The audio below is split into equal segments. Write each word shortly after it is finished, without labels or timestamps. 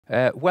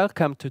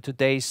Welcome to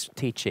today's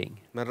teaching.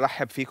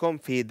 بنرحب فيكم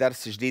في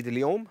درس جديد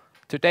اليوم.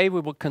 Today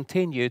we will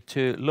continue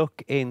to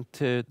look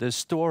into the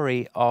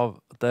story of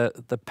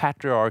the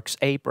patriarchs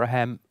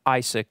Abraham,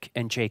 Isaac,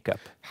 and Jacob.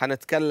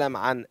 حنتكلم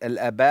عن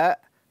الآباء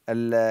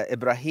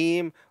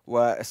إبراهيم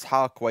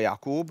وإسحاق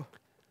ويعقوب.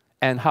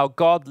 And how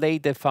God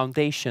laid the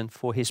foundation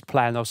for his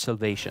plan of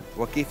salvation.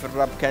 وكيف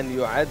الرب كان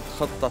يعد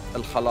خطة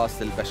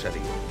الخلاص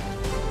للبشرية.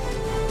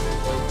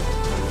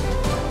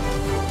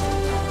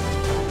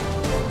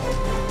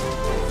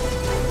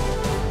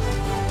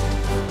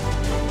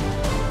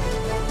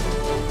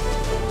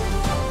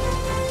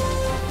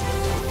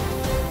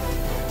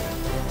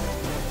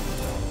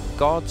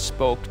 God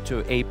spoke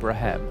to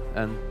Abraham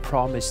and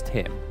promised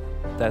him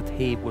that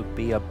he would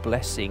be a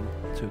blessing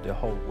to the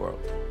whole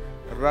world.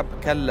 الرب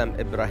كلم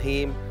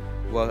إبراهيم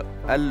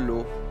وقال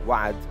له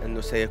وعد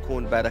أنه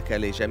سيكون بركة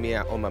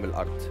لجميع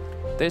الأرض.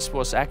 This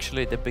was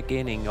actually the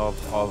beginning of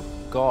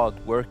God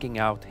working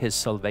out his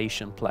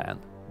salvation plan.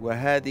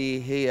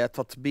 وهذه هي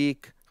تطبيق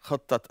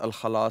خطة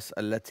الخلاص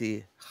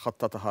التي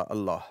خططها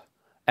الله.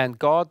 And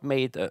God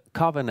made a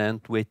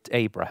covenant with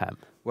Abraham,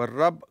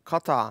 والرب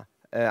قطع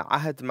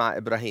عهد مع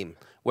إبراهيم,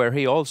 where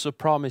he also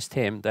promised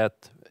him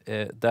that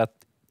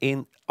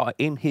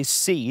in his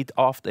seed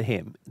after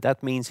him,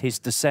 that means his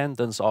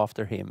descendants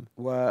after him,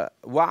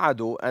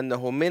 ووعدوا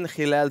أنه من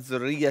خلال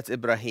ذرية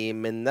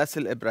إبراهيم من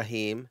نسل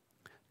إبراهيم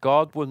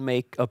God would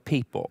make a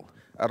people,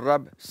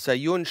 الرب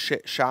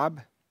سينشئ شعب,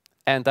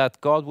 and that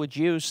God would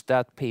use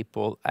that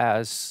people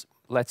as,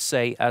 let's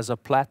say, as a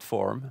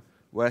platform,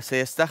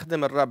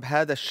 وسيستخدم الرب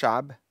هذا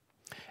الشعب,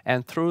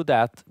 and through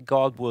that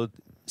God would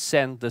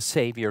send the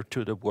Savior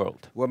to the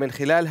world. ومن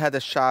خلال هذا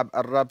الشعب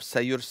الرب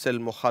سيرسل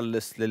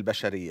مخلص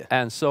للبشرية.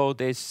 And so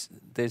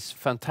this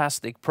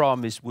fantastic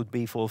promise would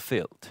be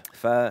fulfilled.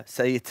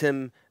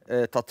 فسيتم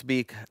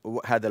تطبيق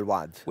هذا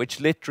الوعد. Which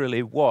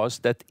literally was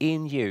that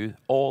in you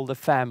all the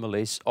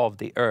families of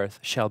the earth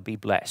shall be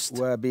blessed.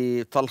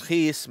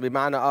 وبتلخيص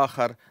بمعنى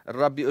آخر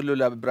الرب يقول له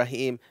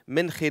لإبراهيم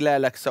من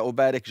خلالك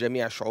سأبارك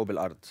جميع شعوب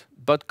الأرض.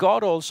 But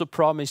God also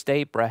promised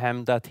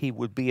Abraham that he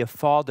would be a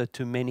father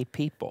to many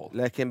people.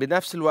 لكن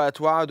بنفس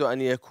الوقت وعده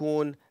أن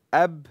يكون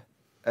أب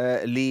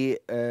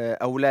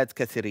لأولاد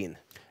كثيرين.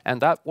 And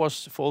that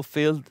was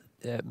fulfilled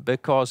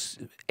because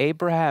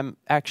Abraham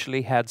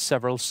actually had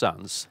several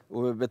sons.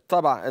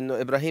 وبالطبع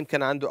أنه إبراهيم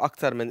كان عنده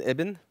أكثر من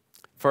ابن.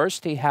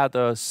 First he had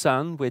a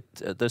son with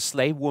the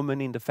slave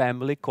woman in the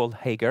family called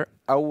Hagar.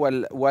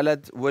 أول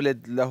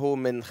ولد له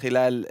من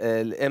خلال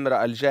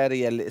الامرأة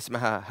الجارية اللي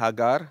اسمها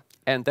هاجار.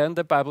 And then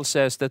the Bible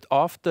says that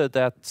after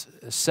that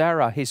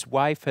Sarah, his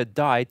wife, had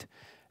died,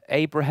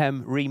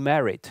 Abraham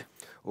remarried.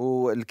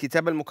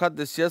 والكتاب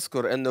المقدس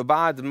يذكر أنه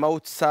بعد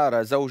موت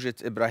سارة زوجة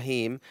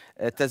إبراهيم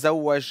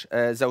تزوج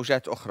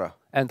زوجات أخرى.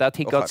 And that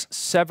he got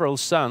several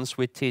sons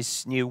with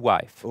his new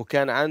wife.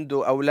 وكان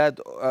عنده أولاد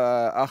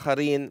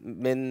آخرين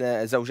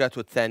من زوجاته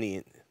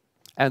الثانيين.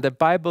 And the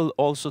Bible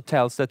also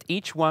tells that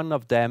each one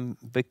of them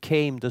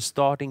became the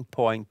starting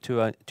point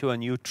to a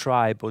new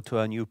tribe or to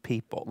a new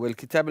people.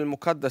 والكتاب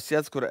المقدس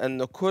يذكر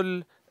أنه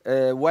كل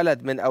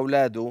ولد من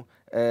أولاده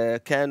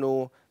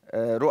كانوا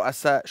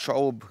رؤساء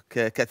شعوب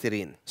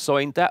كثيرين. So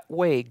in that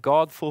way,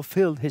 God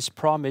fulfilled his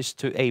promise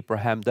to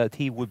Abraham that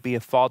he would be a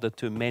father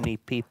to many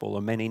people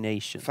or many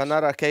nations.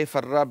 فنرى كيف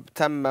الرب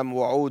تمم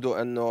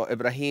وعوده أنه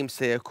إبراهيم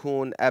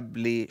سيكون أب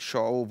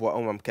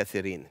لشعوب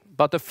كثيرين.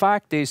 But the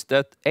fact is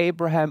that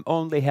Abraham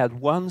only had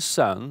one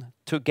son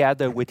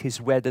together with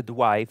his wedded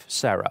wife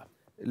Sarah.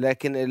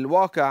 لكن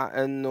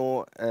الواقع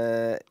أنه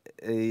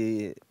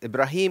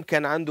إبراهيم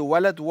كان عنده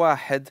ولد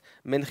واحد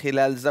من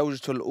خلال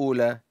زوجته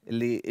الأولى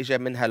اللي إجا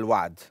منها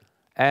الوعد.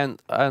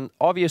 And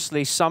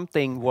obviously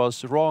something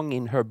was wrong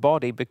in her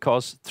body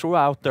because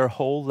throughout their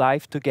whole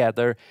life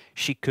together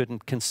she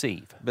couldn't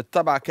conceive.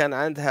 بالطبع كان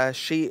عندها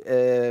شيء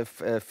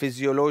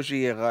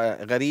فيزيولوجي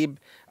غريب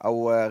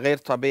أو غير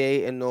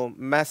طبيعي إنه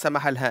ما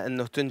سمح لها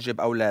إنه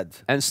تنجب أولاد.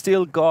 And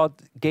still God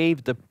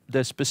gave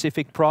the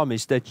specific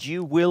promise that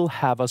you will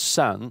have a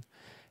son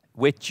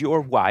with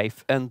your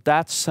wife and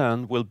that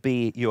son will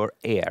be your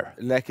heir.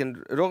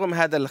 لكن رغم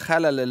هذا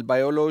الخلل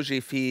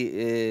البيولوجي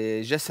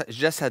في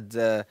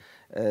جسد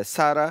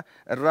سارة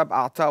الرب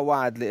أعطاه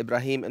وعد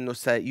لإبراهيم إنه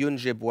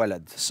سينجب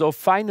ولد. So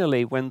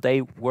finally when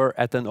they were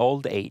at an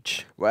old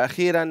age,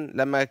 وأخيرا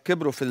لما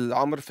كبروا في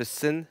العمر في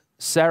السن,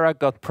 Sarah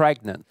got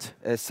pregnant.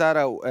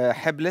 سارة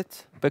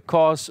حبلت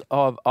because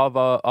of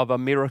a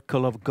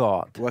miracle of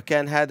God.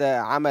 وكان هذا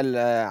عمل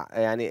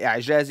يعني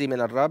إعجازي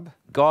من الرب.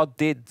 God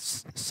did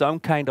some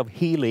kind of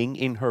healing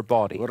in her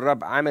body.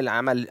 والرب عمل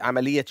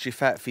عملية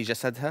شفاء في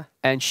جسدها.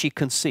 And she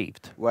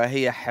conceived.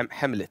 وهي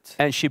حملت.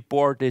 And she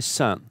bore this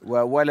son.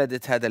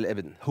 وولدت هذا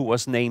الابن. Who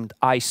was named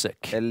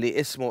Isaac. اللي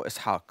اسمه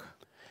إسحاق.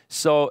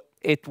 So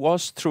it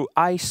was through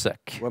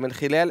Isaac ومن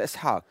خلال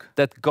إسحاق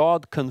that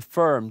God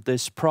confirmed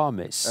this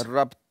promise.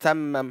 الرب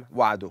تمم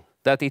وعده.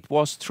 That it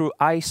was through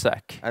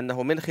Isaac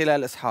أنه من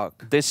خلال إسحاق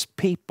this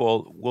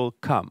people will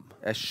come.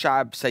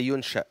 الشعب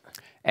سينشأ.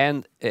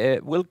 And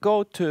we'll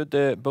go to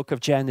the book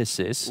of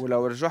Genesis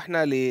ولو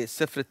رجعنا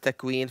لسفر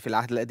التكوين في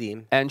العهد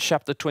القديم and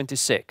chapter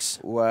 26.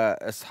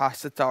 وإصحاح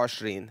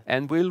 26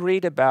 And we'll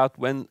read about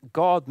when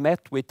God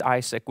met with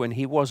Isaac when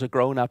he was a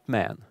grown-up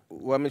man.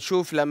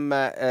 ومنشوف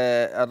لما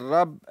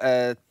الرب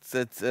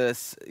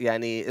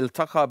يعني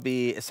التقى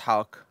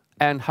بإسحاق.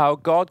 And how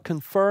God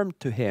confirmed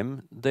to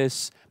him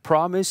this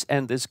promise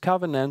and this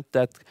covenant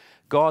that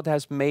God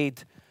has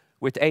made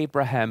with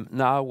Abraham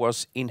now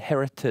was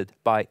inherited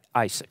by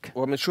Isaac.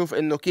 ومنشوف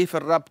إنه كيف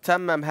الرب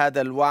تمم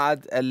هذا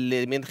الوعد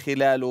اللي من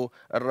خلاله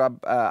الرب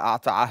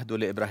أعطى عهده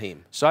لإبراهيم.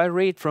 So I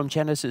read from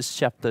Genesis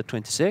chapter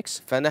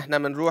 26.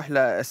 فنحن منروح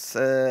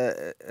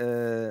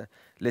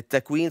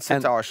للتكوين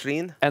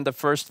 26 and the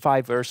first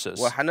 5 verses.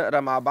 وحنقرأ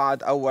مع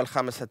بعض أول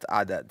 5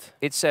 أعداد.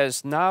 It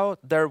says, Now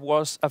there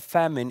was a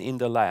famine in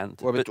the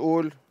land,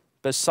 وبتقول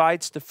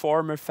besides the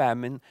former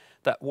famine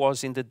that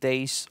was in the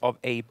days of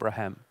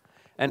Abraham.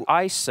 And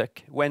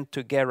Isaac went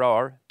to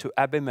Gerar to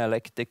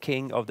Abimelech, the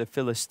king of the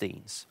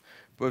Philistines.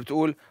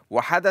 وبتقول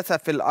وحدث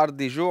في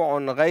الأرض جوع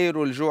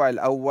غير الجوع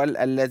الأول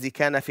الذي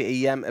كان في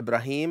أيام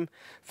إبراهيم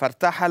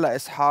فارتحل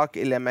إسحاق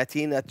إلى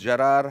مدينة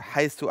جرار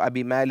حيث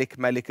أبيمالك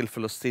ملك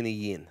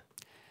الفلسطينيين.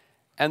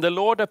 And the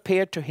Lord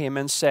appeared to him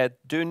and said,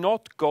 Do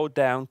not go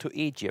down to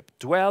Egypt,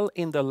 dwell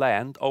in the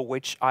land of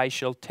which I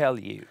shall tell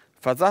you.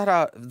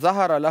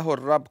 فظهر له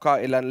الرب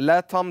قائلا لا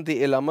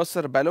تمضي إلى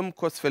مصر بل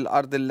امكث في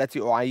الأرض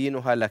التي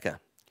أعينها لك.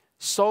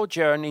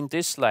 Sojourn in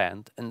this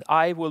land, and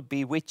I will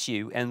be with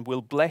you and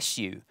will bless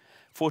you.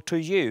 For to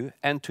you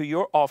and to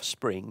your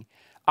offspring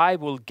I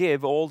will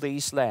give all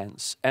these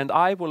lands, and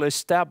I will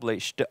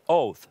establish the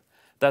oath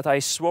that I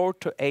swore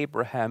to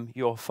Abraham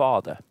your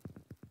father.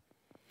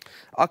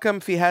 أقم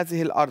في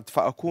هذه الأرض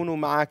فأكون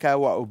معك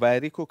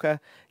وأباركك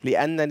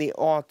لأنني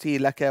أعطي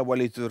لك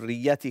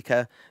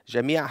ولذريتك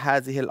جميع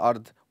هذه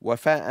الأرض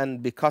وفاء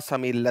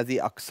بقسمي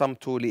الذي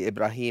أقسمت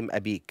لإبراهيم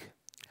أبيك.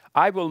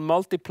 I will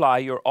multiply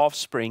your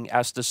offspring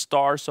as the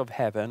stars of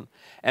heaven,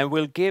 and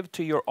will give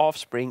to your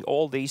offspring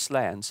all these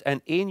lands,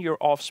 and in your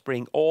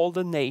offspring all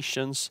the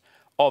nations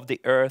of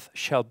the earth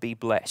shall be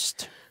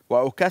blessed.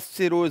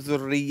 وأكثر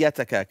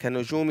ذريتك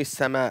كنجوم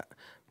السماء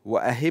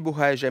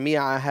وأهبها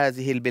جميع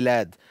هذه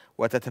البلاد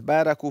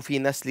وتتبارك في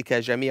نسلك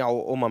جميع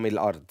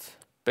الأرض.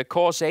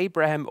 Because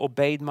Abraham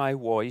obeyed my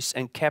voice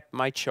and kept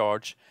my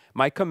charge,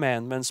 my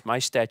commandments, my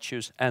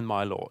statutes, and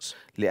my laws.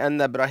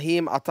 لأن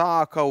إبراهيم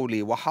أطاع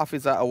قولي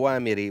وحفظ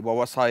أوامري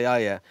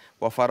ووصاياي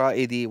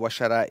وفرائدي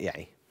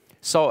وشرائعي.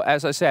 So,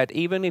 as I said,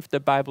 even if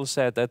the Bible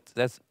said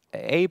that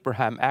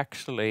Abraham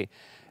actually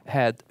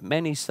had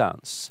many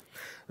sons,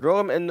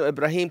 رغم إنه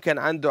إبراهيم كان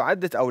عنده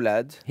عدة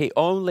أولاد, he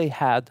only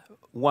had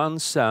one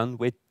son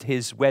with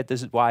his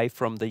wedded wife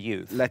from the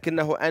youth.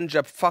 لكنه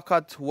أنجب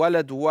فقط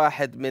ولد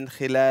واحد من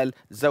خلال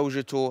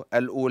زوجته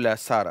الأولى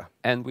سارة.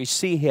 And we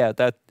see here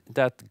that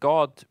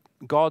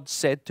God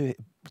said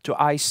to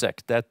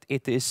Isaac that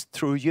it is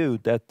through you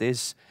that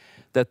this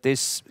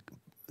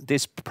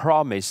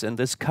promise and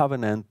this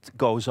covenant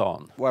goes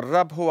on.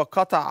 والرب هو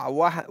قطع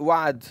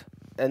وعد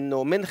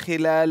إنه من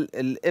خلال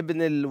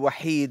الابن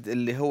الوحيد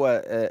اللي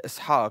هو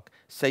إسحاق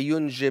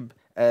سينجب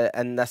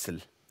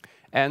النسل.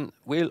 And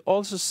we'll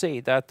also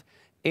see that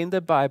in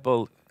the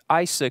Bible,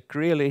 Isaac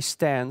really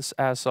stands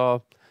as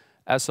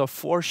a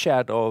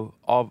foreshadow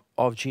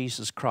of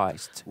Jesus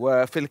Christ.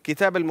 وفي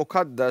الكتاب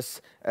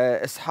المقدس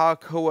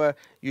إسحاق هو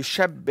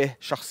يشبه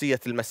شخصية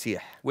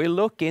المسيح. We'll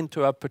look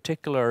into a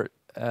particular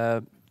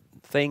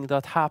thing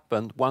that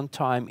happened one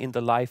time in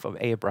the life of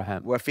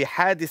Abraham. وفي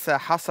حادثة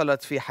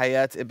حصلت في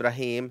حياة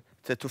إبراهيم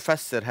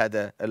تفسر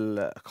هذا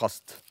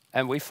القصد.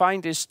 And we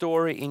find this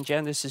story in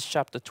Genesis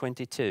chapter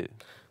 22.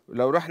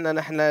 لو رحنا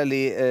نحن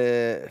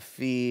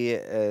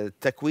في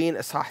تكوين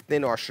إصحاح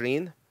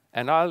 22.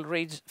 And I'll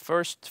read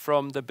first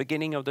from the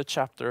beginning of the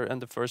chapter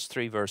and the first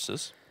 3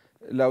 verses.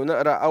 لو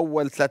نقرأ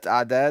أول 3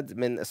 أعداد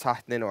من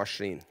إصحاح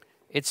 22.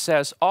 It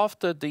says,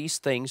 After these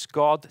things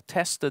God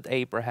tested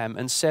Abraham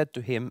and said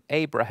to him,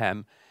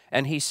 Abraham,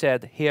 and he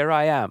said, Here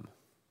I am.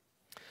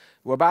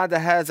 وبعد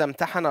هذا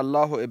امتحن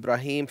الله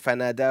إبراهيم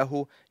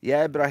فناداه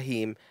يا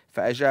إبراهيم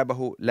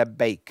فأجابه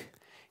لبيك.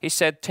 He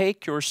said,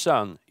 Take your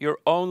son, your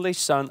only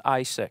son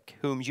Isaac,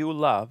 whom you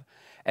love,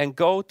 and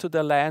go to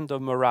the land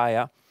of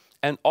Moriah,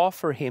 and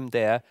offer him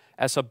there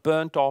as a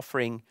burnt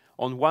offering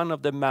on one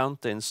of the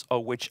mountains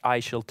of which I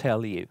shall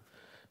tell you.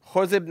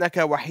 خذ ابنك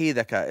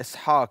وحيدك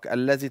إسحاق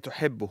الذي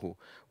تحبه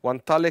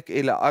وانطلق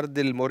إلى أرض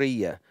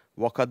المورية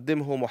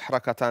وقدمه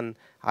محرقة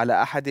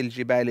على أحد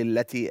الجبال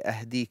التي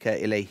أهديك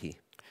إليه.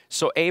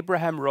 So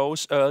Abraham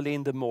rose early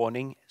in the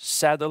morning,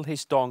 saddled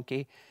his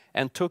donkey,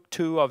 and took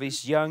 2 of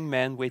his young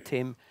men with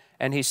him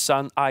and his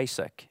son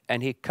Isaac.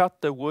 And he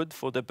cut the wood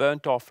for the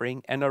burnt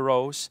offering and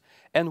arose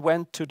and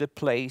went to the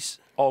place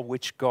of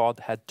which God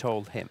had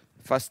told him.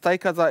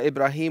 فاستيقظ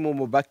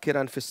إبراهيم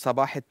مبكرا في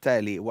الصباح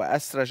التالي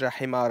وأسرج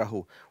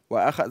حماره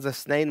وأخذ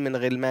 2 من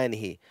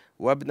غلمانه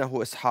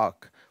وابنه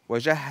إسحاق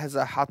وجهز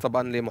حطبا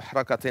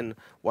لمحرقة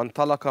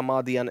وانطلق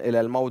ماضيا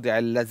إلى الموضع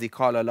الذي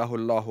قال له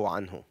الله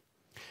عنه.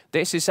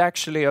 This is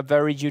actually a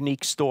very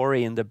unique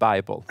story in the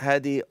Bible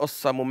هذه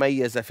قصة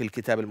مميزة في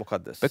الكتاب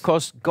المقدس،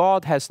 because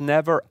God has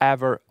never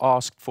ever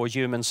asked for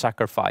human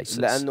sacrifices.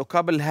 لأنه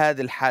قبل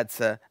هذه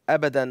الحادثة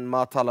أبدا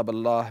ما طلب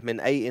الله من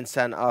أي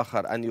إنسان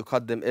آخر أن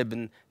يقدم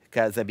ابن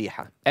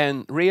كذبيحة.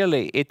 And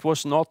really, it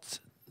was not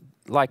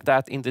like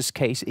that in this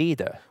case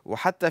either.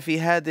 وحتى في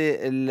هذه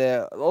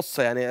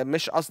القصة يعني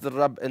مش قصد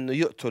الرب إنه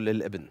يقتل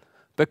الابن.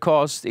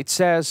 Because it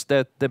says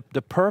that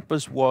the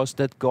purpose was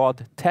that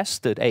God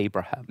tested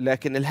Abraham.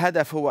 لكن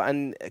الهدف هو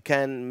أن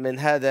كان من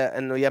هذا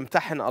أنه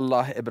يمتحن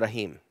الله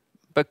إبراهيم.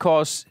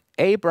 Because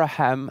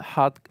Abraham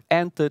had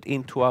entered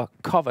into a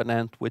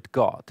covenant with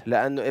God.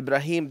 لأنه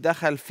إبراهيم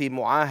دخل في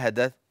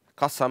معاهدة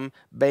قسم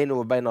بينه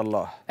وبين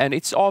الله. And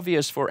it's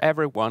obvious for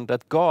everyone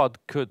that God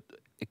could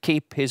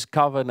keep his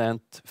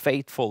covenant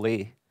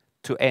faithfully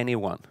to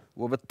anyone.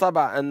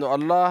 وبالطبع أنه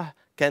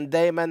الله كان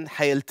دايما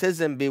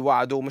حيلتزم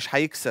بوعده ومش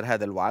حيكسر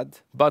هذا الوعد.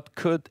 But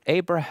could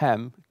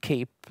Abraham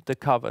keep the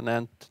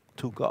covenant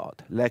to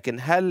God? لكن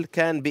هل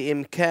كان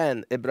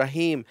بإمكان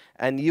إبراهيم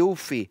أن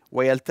يوفي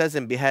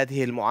ويلتزم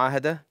بهذه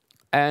المعاهدة؟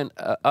 And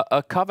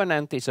a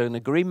covenant is an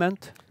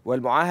agreement,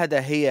 والمعاهدة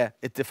هي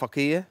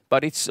اتفاقية،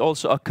 but it's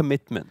also a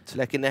commitment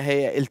لكنها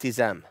هي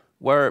التزام.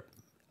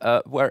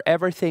 where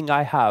everything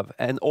I have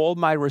and all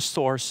my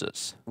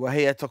resources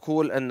وهي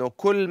تقول أنه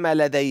كل ما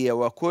لدي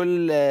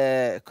وكل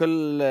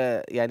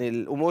يعني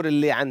الأمور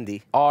اللي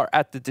عندي are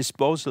at the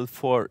disposal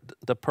for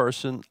the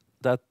person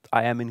that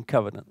I am in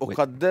covenant with.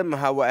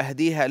 أقدمها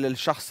وأهديها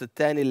للشخص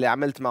الثاني اللي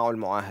عملت معه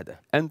المعاهدة.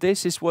 And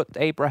this is what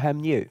Abraham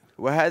knew.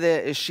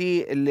 وهذا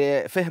الشيء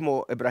اللي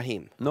فهمه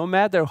إبراهيم. No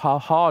matter how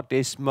hard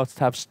this must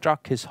have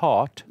struck his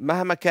heart,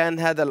 مهما كان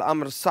هذا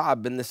الأمر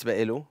صعب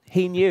بالنسبة له،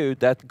 he knew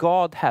that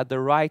God had the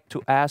right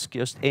to ask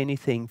just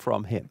anything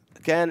from him.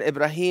 كان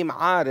إبراهيم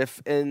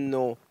عارف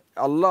إنه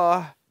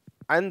الله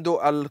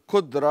عنده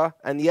القدرة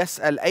أن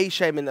يسأل أي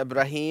شيء من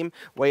إبراهيم،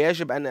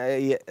 ويجب أن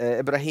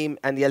إبراهيم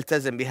أن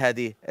يلتزم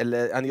بهذه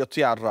أن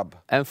يطيع الرب.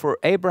 And for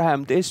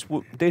Abraham,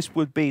 this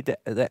would be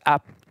the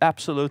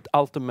absolute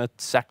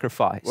ultimate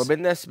sacrifice.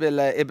 وبالنسبة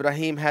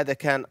لإبراهيم هذا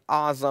كان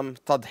أعظم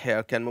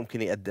تضحية كان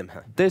ممكن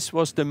يقدمها. This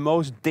was the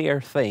most dear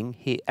thing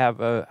he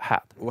ever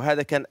had.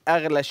 وهذا كان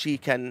أغلى شيء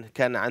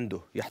كان عنده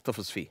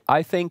يحتفظ فيه.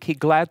 I think he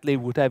gladly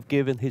would have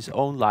given his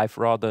own life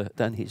rather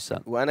than his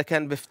son. وأنا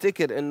كان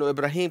بفتكر إنه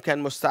إبراهيم كان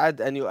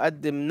مستعد أن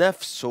يقدم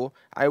نفسه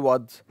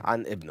عوض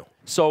عن ابنه.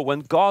 So when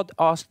God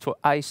asked for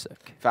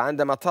Isaac,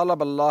 فعندما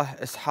طلب الله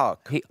إسحاق،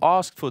 he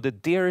asked for the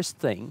dearest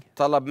thing,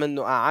 طلب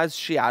منه أعز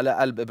شيء على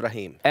قلب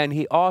إبراهيم. and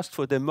he asked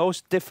for the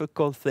most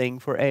difficult thing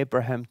for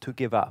Abraham to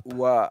give up.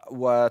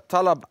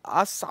 وطلب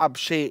أصعب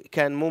شيء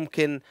كان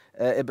ممكن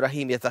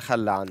إبراهيم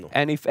يتخلى عنه.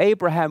 And if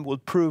Abraham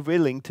would prove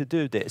willing to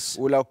do this,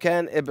 ولو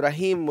كان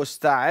إبراهيم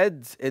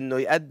مستعد إنه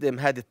يقدم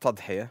هذه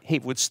التضحية، he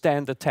would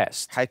stand the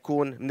test.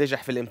 حيكون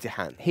نجح في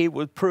الامتحان. He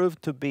would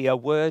prove to be a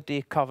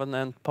worthy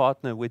covenant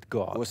partner with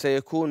God.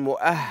 وسيكون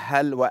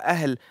مؤهل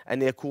وأهل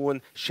أن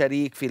يكون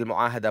شريك في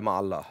المعاهدة مع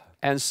الله.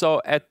 And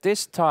so at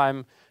this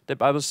time, the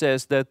Bible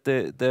says that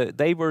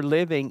they were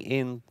living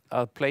in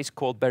a place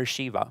called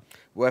Beersheba.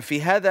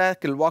 وفي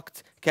هذاك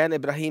الوقت كان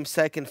إبراهيم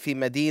ساكن في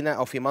مدينة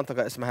أو في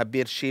منطقة اسمها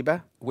بير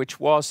شيبة، which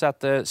was at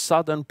the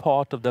southern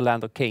part of the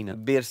land of Canaan.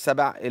 بير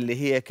سبع اللي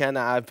هي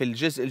كان في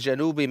الجزء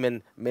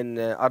الجنوبي من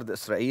أرض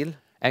إسرائيل.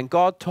 And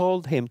God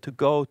told him to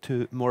go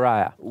to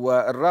Moriah.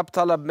 والرب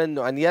طلب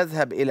منه أن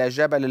يذهب إلى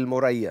جبل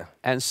المورية.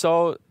 And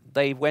so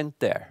they went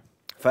there.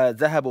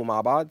 فذهبوا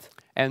مع بعض.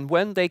 And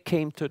when they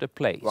came to the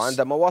place,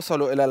 وعندما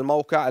وصلوا إلى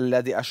الموقع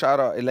الذي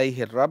أشار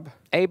إليه الرب،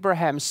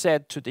 Abraham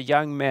said to the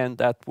young men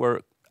that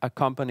were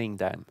accompanying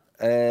them,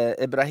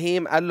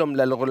 إبراهيم قال لهم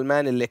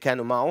للغلمان اللي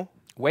كانوا معه،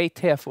 wait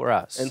here for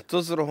us.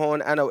 انتظروا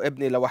هون أنا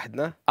وابني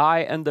لوحدنا. I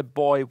and the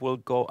boy will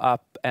go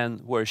up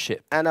and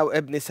worship. أنا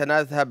وابني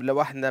سنذهب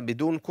لوحدنا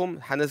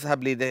بدونكم،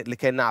 حنذهب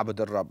لكي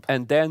نعبد الرب.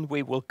 And then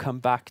we will come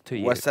back to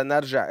you.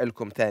 وسنرجع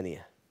لكم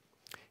تانية.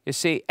 You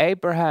see,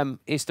 Abraham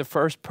is the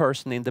first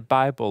person in the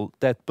Bible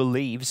that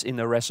believes in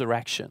a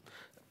resurrection.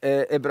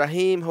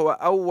 إبراهيم هو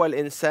أول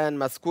إنسان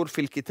مذكور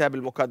في الكتاب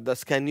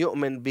المقدس كان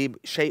يؤمن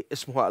بشيء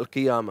اسمه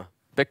القيامة.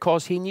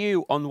 Because he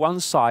knew on one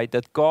side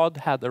that God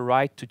had the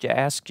right to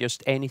ask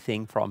just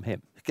anything from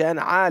him. كان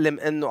عالم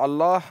إنه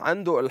الله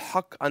عنده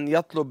الحق أن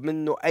يطلب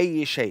منه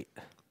أي شيء.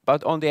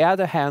 But on the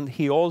other hand,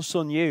 he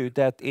also knew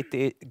that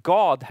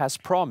God has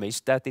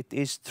promised that it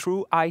is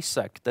through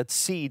Isaac that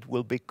seed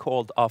will be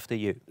called after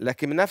you.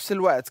 لكن بنفس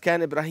الوقت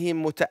كان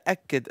إبراهيم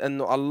متأكد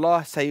أنه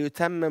الله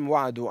سيتمم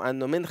وعده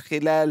أنه من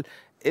خلال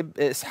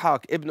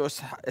إسحاق ابن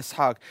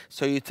إسحاق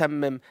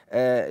سيتمم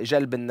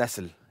جلب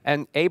النسل.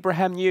 And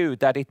Abraham knew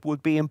that it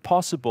would be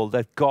impossible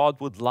that God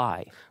would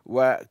lie.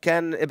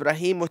 وكان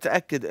إبراهيم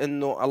متأكد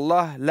أنه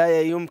الله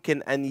لا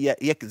يمكن أن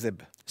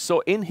يكذب.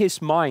 So in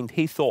his mind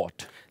he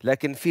thought,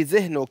 لكن في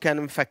ذهنه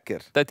كان مفكر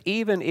that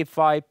even if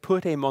I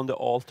put him on the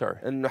altar,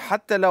 إنه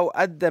حتى لو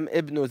قدم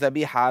ابنه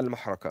ذبيحة على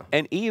المحرقة،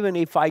 and even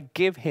if I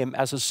give him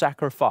as a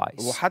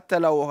sacrifice, وحتى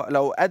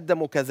لو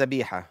قدمه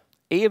كذبيحة،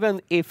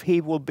 even if he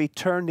will be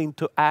turned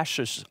into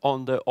ashes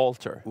on the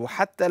altar.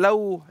 وحتى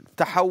لو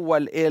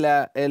تحول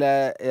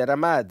إلى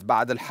رماد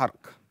بعد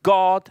الحرق.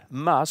 God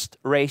must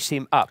raise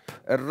him up.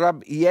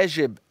 الرب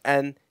يجب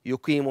أن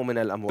يقيمه من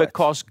الأموات.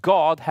 Because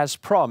God has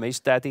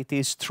promised that it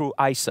is through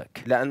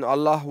Isaac. لأن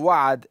الله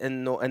وعد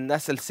إنه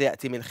النسل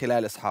سيأتي من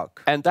خلال إسحاق.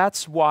 And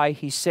that's why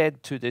he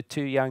said to the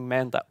two young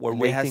men that were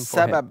waiting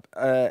for him, لهالسبب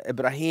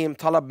إبراهيم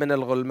طلب من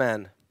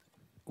الغلمان.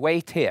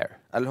 wait here.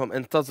 قال لهم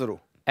انتظروا.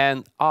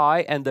 And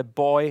I and the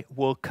boy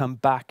will come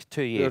back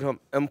to قال you. لهم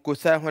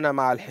امكثا هنا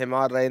مع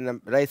الحمار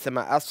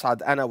ريثما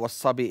أصعد أنا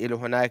والصبي إلى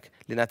هناك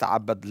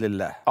لنتعبد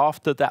لله.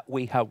 After that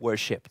we have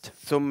worshipped.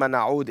 ثم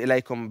نعود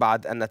إليكم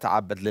بعد أن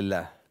نتعبد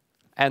لله.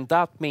 And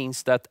that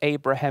means that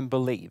Abraham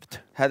believed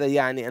هذا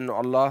يعني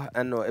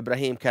أنه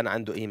إبراهيم كان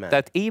عنده إيمان.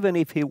 that even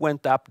if he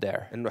went up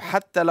there, إنه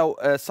حتى لو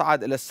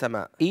صعد إلى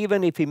السماء.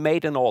 even if he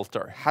made an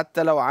altar,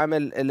 حتى لو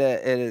عمل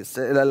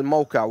إلى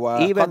الموقع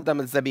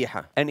وقدم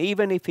الذبيحة. and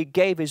even if he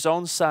gave his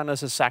own son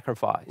as a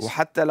sacrifice,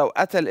 وحتى لو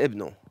قتل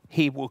ابنه.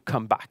 he will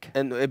come back.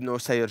 إنه ابنه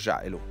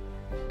سيرجع له.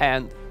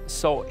 And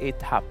so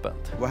it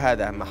happened.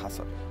 وهذا ما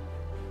حصل.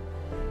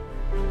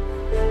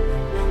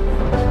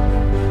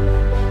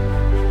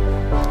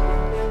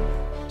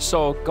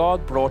 So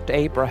God brought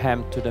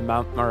Abraham to the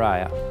Mount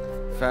Moriah.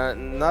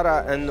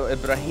 فنرى أنه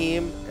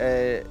إبراهيم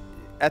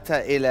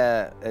أتى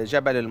إلى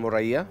جبل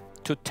المريا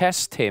to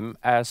test him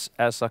as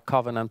a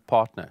covenant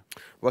partner.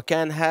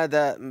 وكان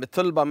هذا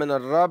طلبة من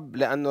الرب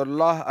لأن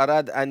الله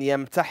أراد أن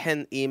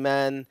يمتحن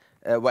إيمان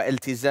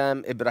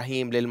والتزام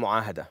إبراهيم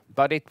للمعاهدة.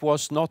 But it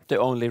was not the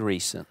only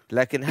reason.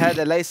 لكن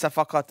هذا ليس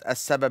فقط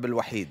السبب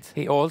الوحيد.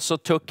 He also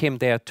took him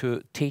there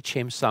to teach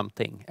him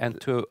something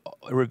and to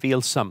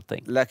reveal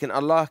something. لكن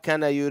الله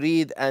كان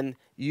يريد أن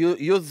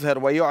يظهر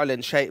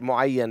ويعلن شيء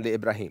معين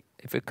لإبراهيم.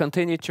 If we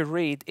continue to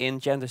read in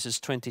Genesis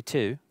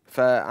 22,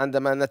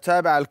 فعندما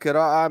نتابع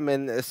القراءة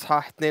من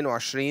إصحاح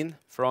 22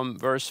 from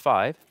verse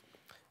 5,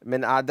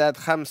 من أعداد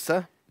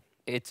 5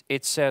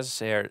 it says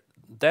here,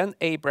 Then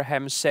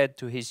Abraham said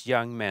to his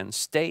young men,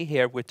 Stay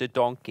here with the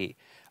donkey.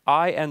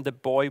 I and the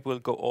boy will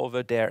go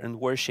over there and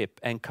worship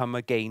and come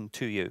again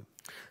to you.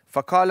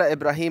 فقال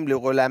إبراهيم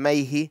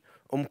لغلاميه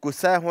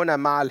امكثا هنا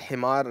مع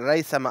الحمار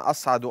ريثما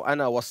أصعد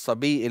أنا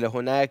والصبي إلى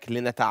هناك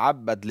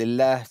لنتعبد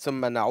لله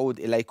ثم نعود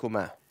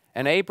إليكما.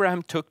 And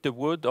Abraham took the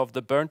wood of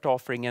the burnt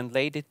offering and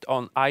laid it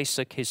on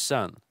Isaac his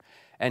son.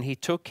 And he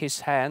took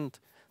his hand,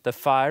 the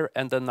fire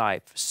and the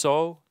knife.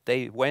 So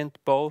they went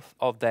both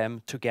of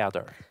them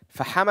together.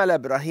 فحمل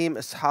إبراهيم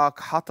إسحاق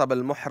حطب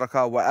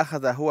المحرقة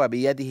وأخذ هو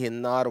بيده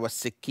النار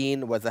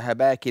والسكين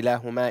وذهبا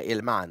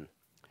كلاهما معا.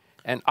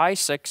 And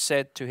Isaac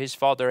said to his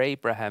father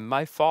Abraham,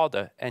 My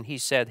father. And he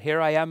said,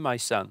 Here I am, my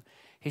son.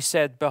 He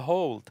said,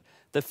 Behold,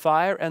 the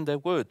fire and the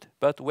wood,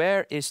 but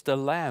where is the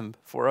lamb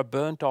for a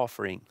burnt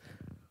offering?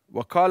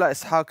 وقال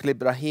إسحاق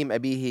لإبراهيم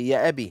أبيه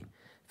يا أبي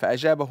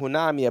فأجابه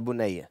نعم يا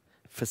بني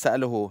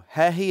فسأله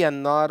ها هي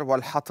النار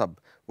والحطب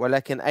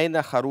ولكن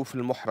أين خروف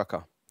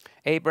المحرقة.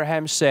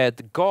 Abraham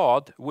said,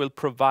 God will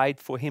provide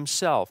for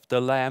himself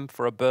the lamb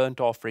for a burnt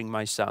offering,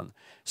 my son.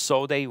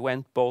 So they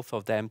went both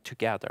of them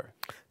together.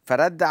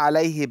 فرد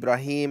عليه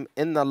إبراهيم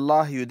إن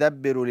الله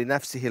يدبر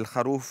لنفسه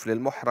الخروف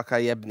للمحرقة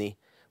يا ابني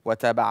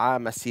وتابعا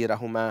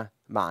مسيرهما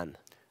معا.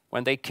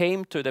 When they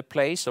came to the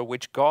place of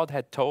which God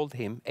had told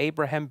him,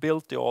 Abraham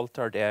built the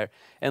altar there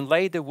and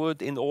laid the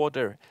wood in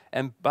order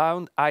and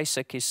bound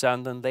Isaac his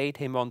son and laid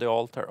him on the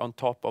altar on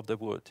top of the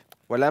wood.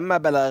 ولما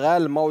بلغا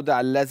الموضع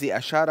الذي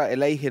أشار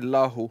إليه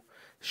الله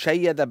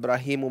شيد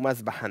إبراهيم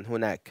مذبحا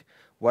هناك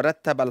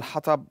ورتب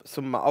الحطب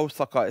ثم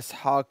أوثق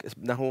إسحاق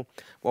ابنه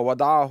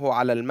ووضعه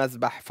على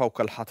المذبح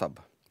فوق الحطب.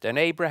 Then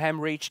Abraham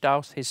reached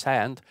out his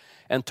hand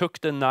and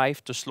took the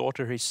knife to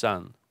slaughter his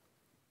son.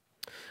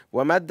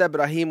 ومد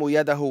إبراهيم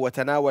يده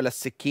وتناول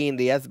السكين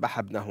ليذبح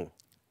ابنه.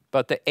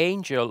 But the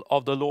angel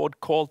of the Lord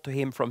called to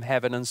him from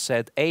heaven and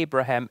said,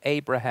 Abraham,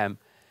 Abraham.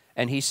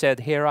 And he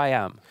said, Here I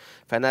am.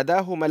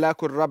 فناداه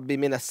ملاك الرب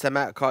من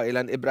السماء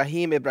قائلا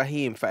إبراهيم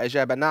إبراهيم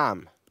فأجاب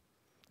نعم.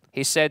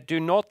 He said, Do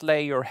not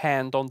lay your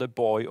hand on the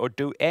boy or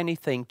do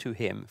anything to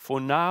him, for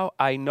now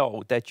I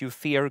know that you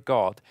fear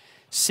God,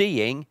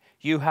 seeing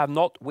you have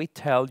not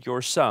withheld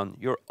your son,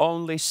 your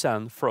only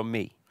son, from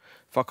me.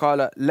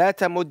 فقال لا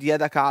تمد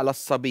يدك على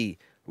الصبي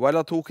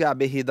ولا توقع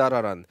به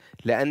ضررا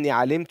لأني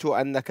علمت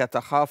أنك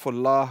تخاف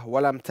الله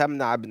ولم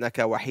تمنع ابنك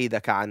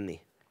وحيدك عني.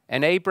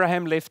 And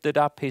Abraham lifted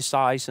up his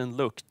eyes and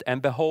looked,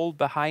 and behold,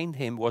 behind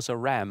him was a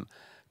ram,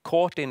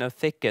 caught in a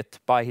thicket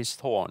by his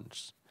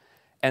horns.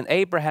 And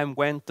Abraham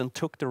went and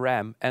took the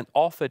ram and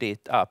offered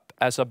it up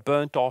as a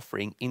burnt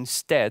offering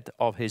instead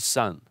of his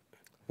son.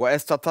 وإذ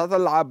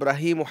تطلع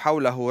إبراهيم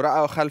حوله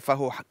رأى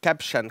خلفه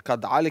كبشا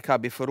قد علق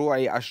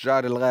بفروع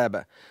أشجار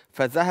الغابة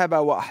فذهب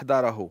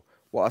وأحضره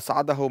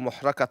وأصعده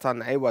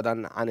محرقة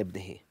عوضا عن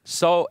ابنه.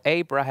 So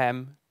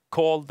Abraham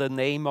called the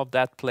name of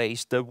that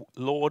place, the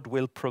Lord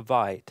will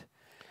provide.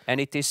 And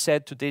it is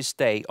said to this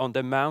day, on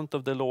the mount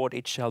of the Lord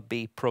it shall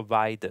be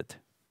provided.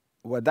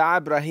 ودعا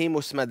إبراهيم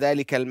اسم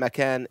ذلك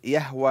المكان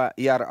يهوى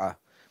يرأى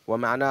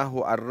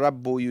ومعناه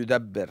الرب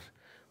يدبر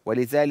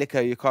ولذلك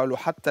يقال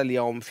حتى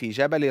اليوم في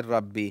جبل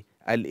الرب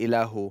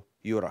الإله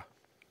يرى.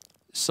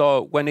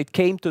 So when it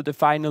came to the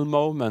final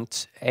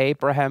moment,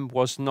 Abraham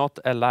was not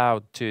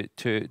allowed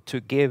to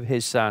give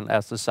his son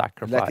as a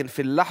sacrifice. لكن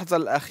في اللحظة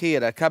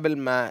الأخيرة قبل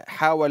ما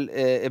حاول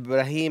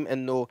إبراهيم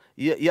أنه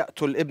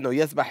يقتل ابنه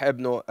يذبح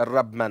ابنه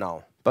الرب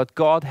منعه. But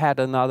God had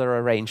another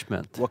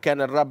arrangement.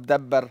 وكان الرب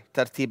دبر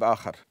ترتيب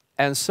آخر.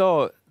 And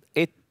so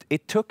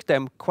it took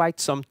them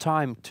quite some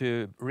time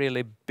to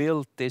really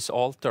build this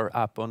altar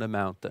up on a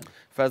mountain.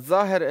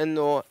 فالظاهر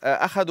انه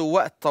اخذوا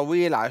وقت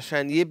طويل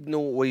عشان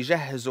يبنوا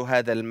ويجهزوا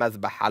هذا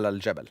المذبح على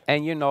الجبل.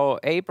 And you know,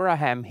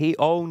 Abraham, he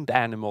owned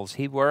animals.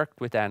 He worked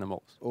with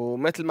animals.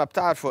 ومثل ما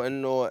بتعرفوا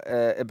انه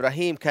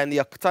ابراهيم كان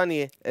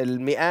يقتني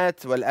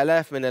المئات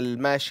والالاف من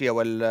الماشية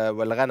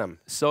والغنم.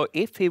 So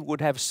if he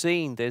would have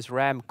seen this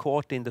ram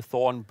caught in the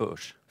thorn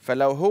bush,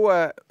 فلو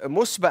هو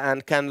مسبقا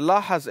كان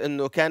لاحظ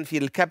انه كان في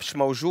الكبش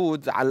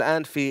موجود على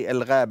الآن في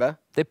الغابة,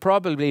 they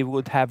probably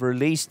would have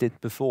released it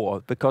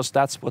before, because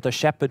that's what a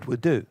shepherd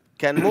would do.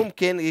 كان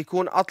ممكن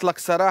يكون أطلق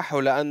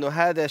سراحه لأنه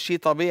هذا شيء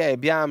طبيعي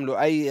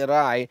بيعمله أي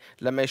راعي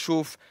لما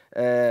يشوف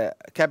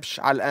كبش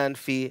على الآن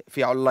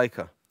في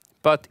عليقة.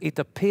 But it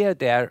appeared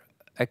there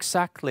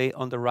exactly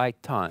on the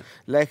right time.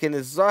 لكن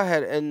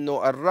الظاهر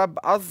إنه الرب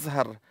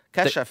أظهر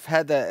كشف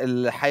هذا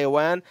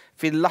الحيوان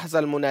في اللحظة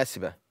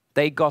المناسبة.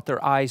 They got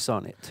their eyes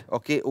on it.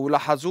 أوكي,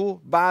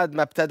 ولاحظوه بعد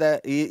ما ابتدى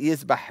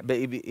يذبح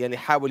يعني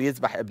حاول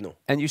يذبح ابنه.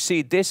 And you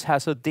see, this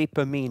has a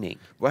deeper meaning.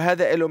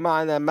 وهذا له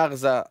معنى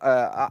مغزى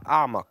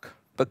أعمق.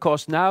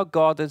 Because now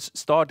God has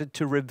started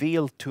to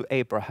reveal to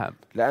Abraham.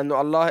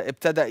 لأنه الله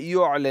ابتدأ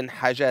يعلن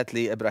حاجات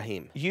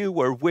لإبراهيم. You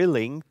were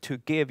willing to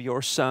give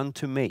your son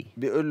to me.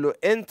 بيقول له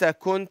أنت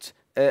كنت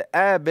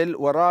قابل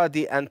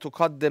وراضي أن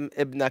تقدم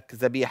ابنك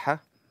ذبيحة.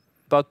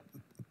 But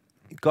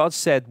God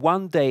said,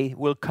 one day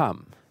will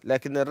come.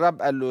 لكن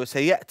الرب قال له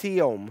سيأتي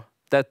يوم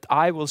that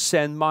I will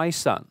send my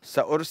son.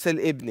 سأرسل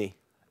ابني.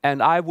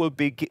 And I will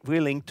be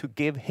willing to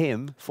give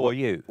him for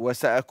you.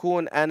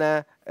 وسأكون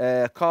أنا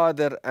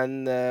قادر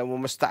أن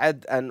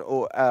ومستعد أن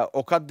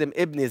أقدم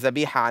ابني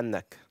ذبيحة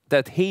عنك.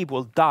 That he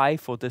will die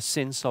for the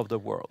sins of the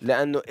world.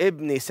 لأنه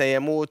ابني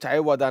سيموت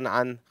عوضا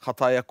عن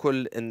خطايا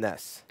كل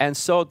الناس. And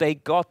so they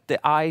got the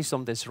eyes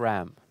on this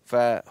ram.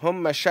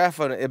 فهم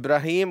شافوا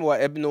إبراهيم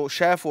وابنه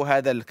شافوا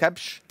هذا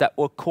الكبش that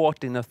were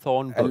caught in a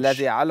thorn bush.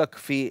 الذي علق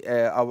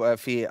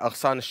في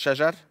أغصان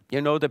الشجر.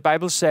 You know, the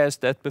Bible says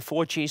that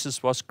before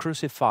Jesus was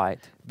crucified,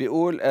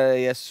 بيقول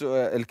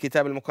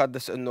الكتاب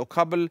المقدس إنه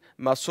قبل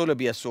ما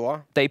صلب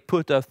يسوع they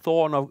put a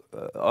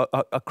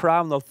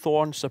crown of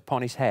thorns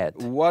upon his head.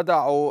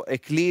 وضعوا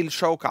إكليل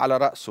شوك على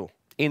رأسه.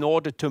 In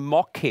order to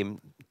mock him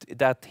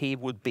that he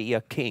would be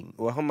a king.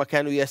 وهم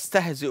كانوا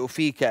يستهزئوا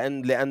فيه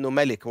لأنه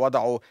ملك,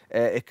 وضعوا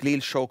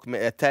إكليل شوك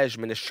تاج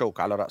من الشوك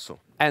على رأسه.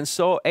 And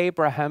so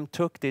Abraham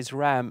took this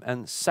ram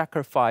and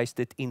sacrificed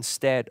it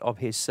instead of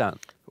his son.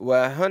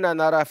 وهنا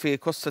نرى في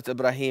قصة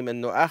إبراهيم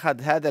إنه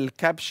أخذ هذا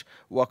الكبش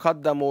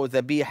وقدمه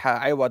ذبيحة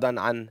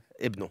عوضا عن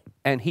ابنه.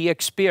 And he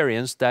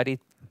experienced that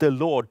the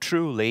Lord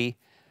truly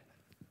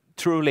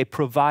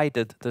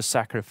provided the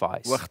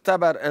sacrifice.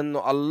 واختبر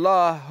إنه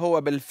الله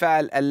هو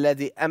بالفعل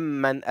الذي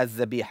أمن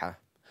الذبيحة.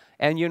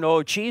 And you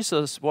know,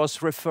 Jesus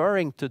was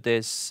referring to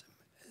this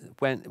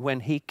when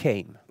he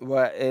came.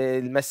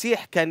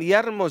 والمسيح كان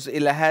يرمز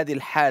إلى هذه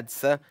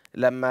الحادثة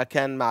لما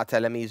كان مع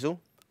تلاميذه.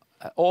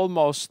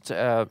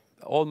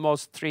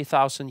 Almost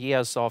 3,000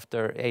 years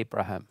after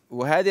Abraham.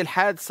 وهذه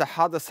الحادثة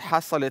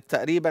حصلت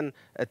تقريبا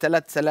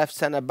 3000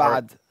 سنة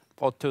بعد.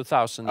 Or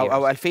 2,000 years.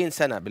 أو 2000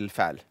 سنة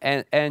بالفعل.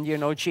 And you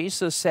know,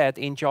 Jesus said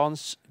in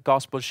John's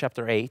Gospel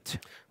chapter 8.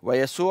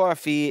 ويسوع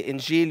في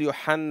إنجيل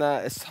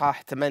يوحنا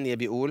إصحاح 8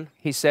 بيقول.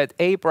 He said,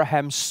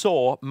 Abraham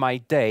saw my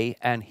day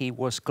and he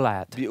was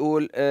glad.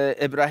 بيقول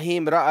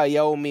إبراهيم رأى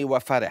يومي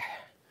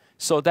وفرح.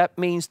 So that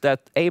means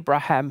that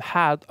Abraham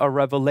had a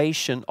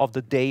revelation of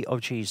the day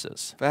of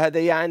Jesus. فهذا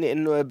يعني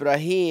إنه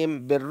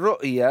إبراهيم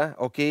بالرؤية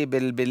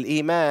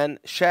بالإيمان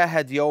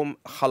شاهد يوم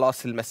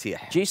خلاص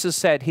المسيح. Jesus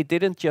said he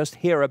didn't just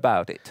hear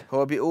about it.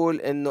 هو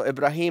بيقول إنه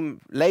إبراهيم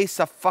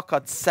ليس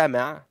فقط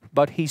سمع,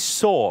 but he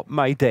saw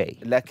my day.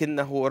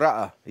 لكنه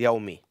رأى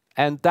يومي.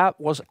 And that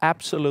was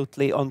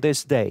absolutely on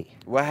this day.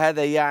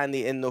 وهذا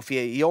يعني إنه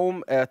في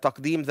يوم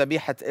تقديم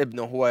ذبيحة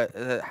ابنه هو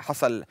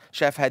حصل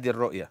شاف هذه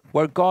الرؤية.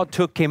 Where God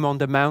took him on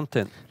the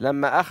mountain.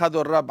 لما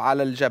أخذوا الرب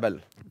على الجبل.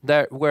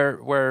 There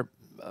where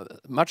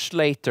much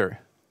later.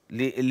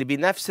 اللي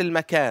بنفس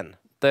المكان.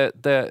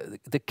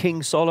 The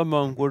King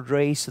Solomon would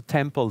raise a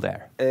temple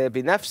there.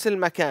 بنفس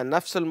المكان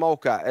نفس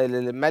الموقع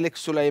الملك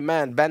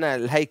سليمان بنى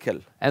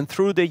الهيكل. And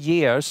through the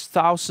years,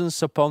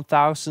 thousands upon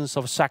thousands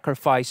of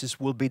sacrifices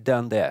will be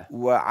done there.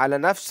 وعلى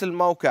نفس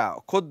الموقع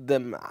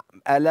قدم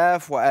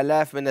آلاف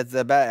وآلاف من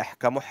الذبائح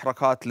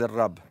كمحرقات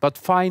للرب. But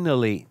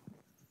finally,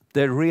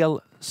 the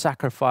real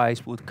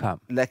sacrifice would come.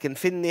 لكن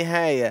في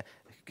النهاية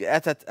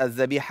أتت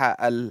الذبيحة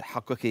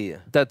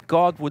الحقيقية. That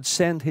God would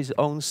send his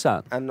own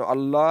son. أن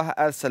الله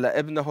أرسل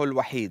ابنه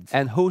الوحيد.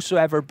 And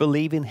whosoever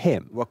believe in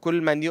him.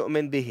 وكل من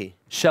يؤمن به.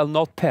 shall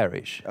not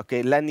perish,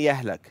 أوكي لن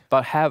يهلك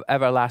but have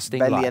everlasting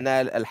بل life.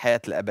 ينال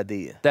الحياة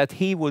الأبدية. That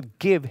he would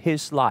give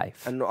his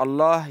life أنه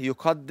الله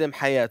يقدم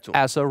حياته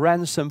as a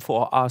ransom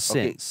for our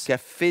أوكي sins.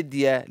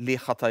 كفدية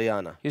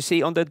لخطايانا. You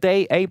see, on the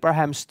day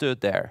Abraham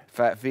stood there,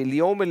 ففي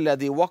اليوم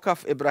الذي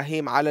وقف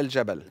إبراهيم على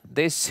الجبل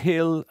this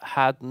hill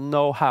had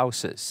no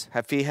houses.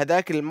 في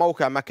هداك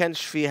الموقع ما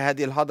كانش فيه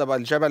هذه الهضبة،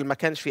 الجبل ما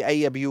كانش فيه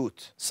أي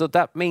بيوت. So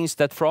that means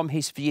that from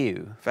his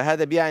view,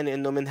 فهذا بيعني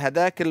أنه من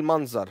هداك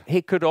المنظر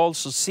he could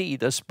also see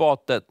the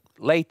spot that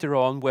later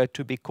on were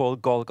to be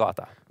called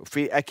Golgotha.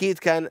 في أكيد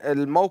كان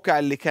الموقع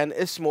اللي كان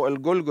اسمه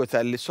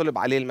الجلجثة اللي صلب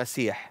عليه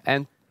المسيح.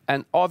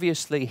 And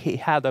obviously he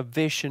had a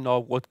vision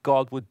of what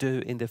God would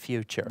do in the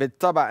future.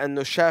 بالطبع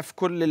أنه شاف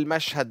كل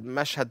المشهد،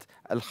 مشهد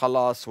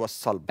الخلاص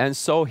والصلب. And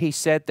so he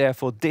said,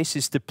 therefore, this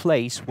is the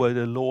place where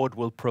the Lord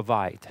will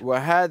provide.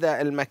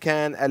 وهذا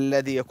المكان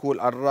الذي يقول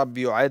الرب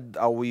يعد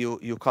أو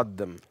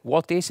يقدم.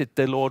 What is it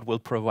the Lord will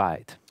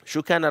provide?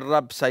 شو كان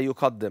الرب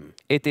سيقدم؟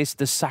 It is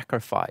the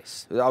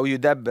sacrifice أو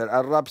يدبر،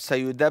 الرب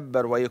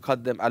سيدبر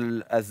ويقدم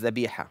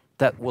الذبيحة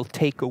that will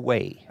take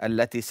away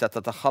التي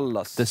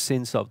ستتخلص the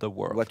sins of the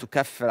world.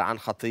 وتكفر عن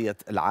خطية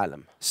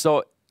العالم.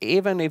 So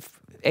even if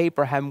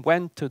Abraham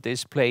went to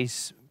this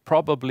place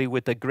probably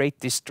with a great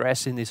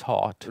distress in his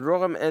heart,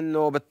 رغم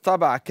أنه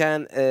بالطبع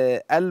كان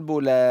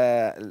قلبه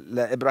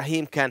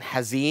لإبراهيم كان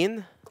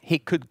حزين، he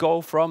could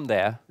go from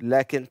there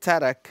لكن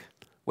ترك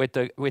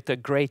with a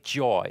great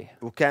joy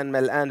وكان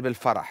ملآن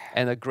بالفرح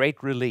and a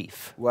great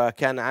relief,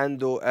 وكان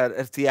عنده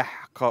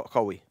ارتياح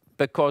قوي.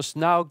 because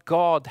now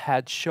God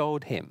had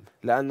showed him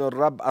لأنه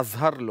الرب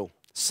أظهر له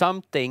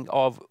something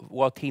of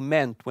what he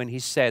meant when he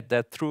said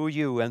that through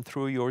you and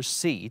through your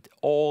seed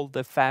all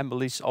the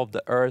families of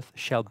the earth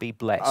shall be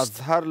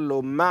blessed. أظهر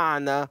له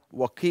معنى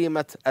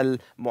وقيمة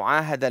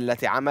المعاهدة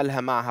التي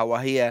عملها معها،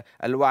 وهي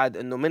الوعد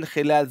أنه من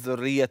خلال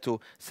ذريته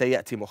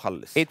سيأتي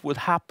مخلص. It would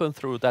happen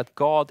through that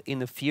God in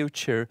the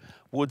future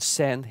would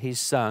send his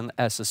son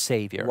as a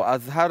savior.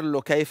 وأظهر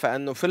له كيف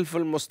أنه في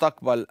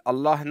المستقبل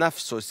الله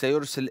نفسه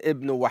سيرسل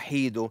ابنه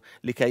وحيده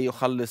لكي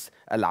يخلص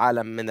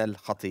العالم من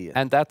الخطية.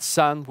 And that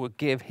son would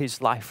give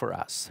his life for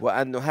us.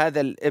 وأنه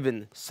هذا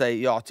الابن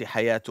سيعطي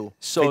حياته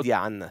فدية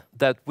عنا.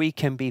 That we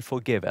can be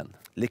forgiven.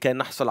 لكي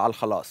نحصل على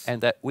الخلاص.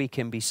 And that we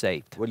can be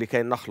saved.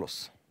 ولكي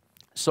نخلص.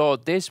 So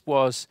this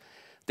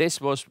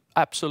was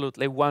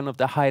absolutely one of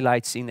the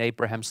highlights in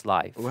Abraham's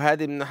life.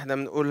 وهذه نحن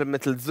بنقول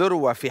مثل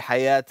ذروة في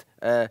حياة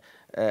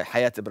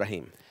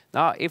إبراهيم.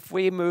 Now if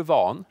we move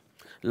on,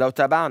 لو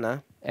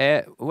تابعنا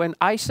when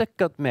Isaac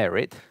got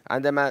married,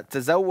 عندما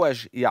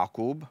تزوج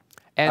يعقوب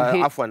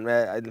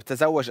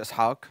تزوج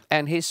إسحاق,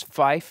 and his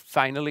wife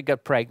finally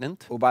got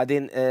pregnant,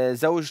 وبعدين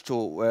زوجته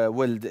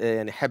ولد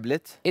يعني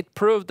حبلت, it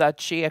proved that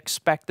she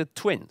expected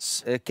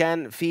twins.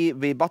 كان في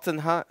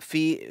ببطنها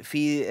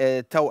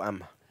في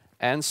توأم.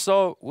 And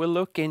so we'll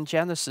look in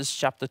Genesis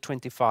chapter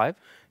 25.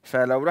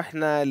 فلو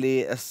رحنا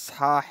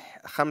لإصحاح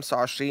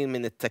 25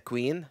 من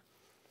التكوين.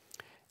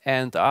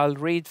 And I'll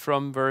read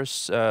from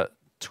verse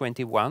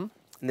 21.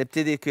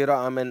 نبتدي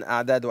قراءة من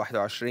أعداد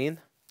 21.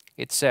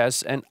 It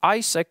says, And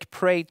Isaac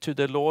prayed to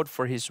the Lord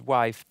for his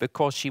wife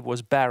because she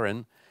was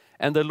barren,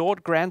 and the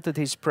Lord granted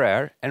his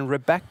prayer, and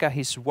Rebekah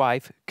his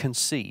wife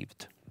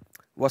conceived.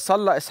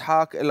 وصلى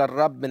إسحاق إلى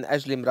الرب من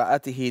أجل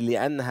امرأته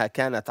لأنها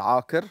كانت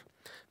عاقر،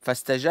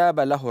 فاستجاب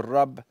له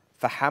الرب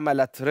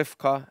فحملت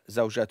رفقة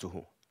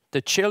زوجته.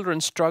 The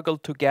children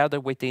struggled together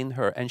within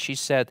her, and she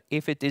said,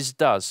 If it is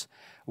thus,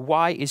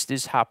 why is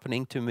this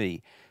happening to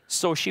me?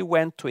 So she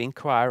went to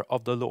inquire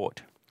of the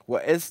Lord.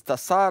 وإذ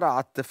تصارع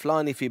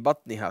الطفلان في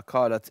بطنها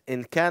قالت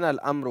إن كان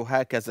الأمر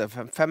هكذا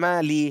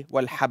فما لي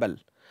والحبل،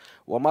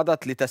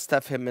 ومضت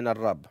لتستفهم من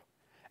الرب.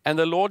 And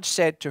the Lord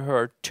said to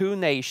her, 2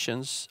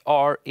 nations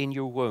are in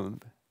your womb,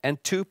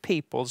 and 2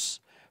 peoples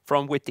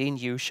from within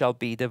you shall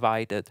be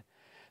divided.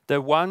 The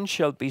one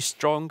shall be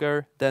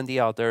stronger than the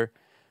other,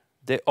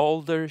 the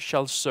older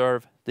shall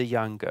serve the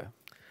younger.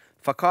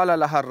 فقال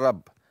لها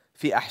الرب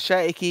في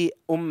أحشائك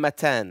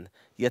أمتان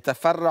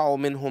يتفرع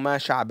منهما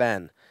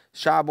شعبان،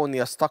 شعب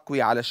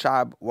يستقوي على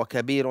شعب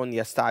وكبير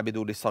يستعبد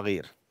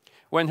لصغير.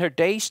 When her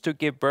days to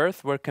give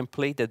birth were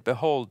completed,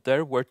 behold,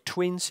 there were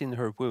twins in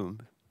her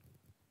womb.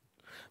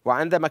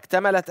 وعندما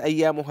اكتملت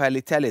أيامها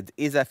لتلد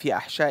إذا في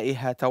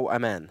أحشائها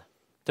توأمان.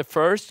 The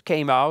first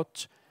came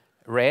out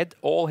red,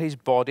 all his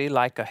body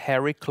like a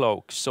hairy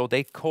cloak, so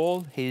they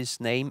called his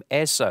name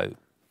Esau.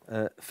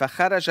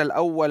 فخرج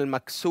الأول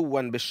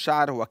مكسوا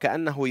بالشعر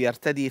وكأنه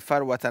يرتدي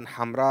فروة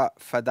حمراء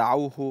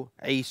فدعوه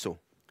عيسو.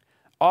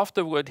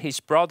 Afterward his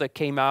brother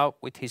came out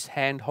with his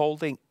hand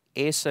holding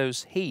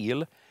Esau's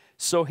heel,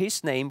 so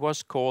his name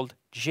was called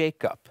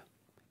Jacob.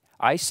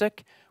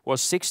 Isaac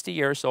was 60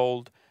 years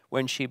old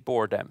when she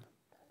bore them.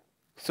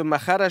 ثم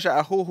خرج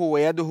أخوه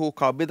ويده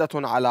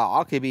قابضة على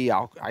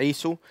عقب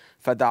عيسو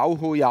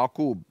فدعوه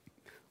يعقوب،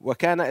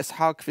 وكان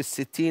إسحاق في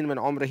 60 من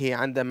عمره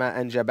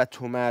عندما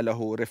أنجبتهما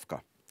له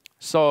رفقة.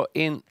 So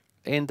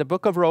in the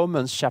book of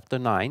Romans chapter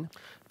 9,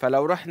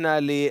 فلو رحنا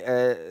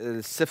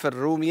لسفر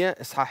رومية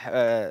إصحاح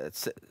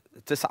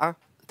 9.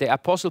 the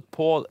Apostle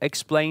Paul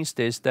explains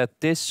that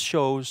this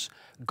shows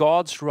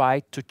God's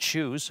right to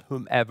choose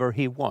whomever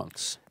he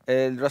wants.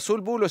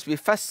 الرسول بولس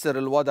بيفسر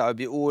الوضع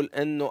وبيقول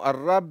إنه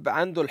الرب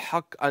عنده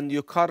الحق أن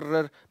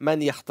يقرر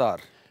من يختار.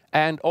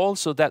 And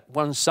also that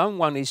when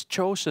someone is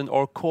chosen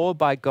or called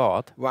by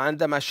God,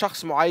 وعندما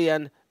شخص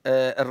معين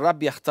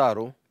الرب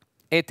يختاره,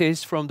 it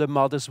is from the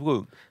mother's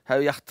womb.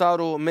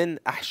 يختاره من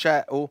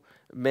أحشائه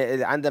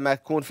عندما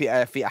يكون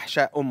في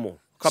أحشاء أمه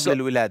قبل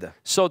الولادة.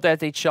 So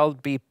that it shall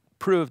be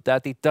proved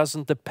that it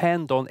doesn't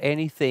depend on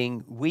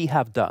anything we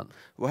have done.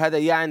 وهذا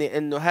يعني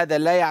إنه هذا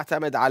لا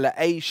يعتمد على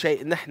أي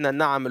شيء نحن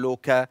نعمله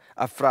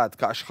كأفراد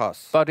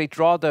كأشخاص. But it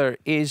rather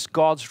is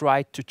God's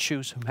right to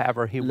choose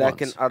whomever he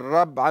لكن wants.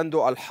 الرب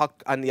عنده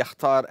الحق أن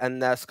يختار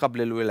الناس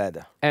قبل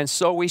الولادة. And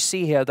so we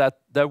see here that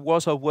there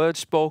was a word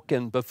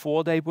spoken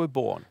before they were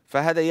born.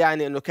 فهذا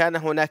يعني إنه كان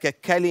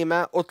هناك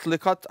كلمة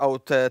أطلقت أو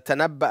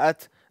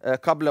تنبأت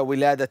قبل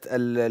ولادة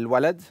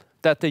الولد.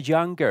 That the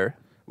younger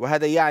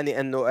وهذا يعني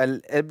أنه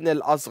الابن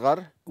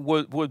الأصغر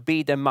would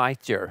be the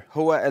mightier.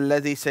 هو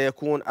الذي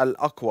سيكون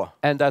الأقوى.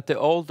 And that the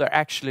older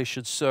actually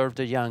should serve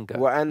the younger.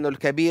 وأن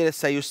الكبير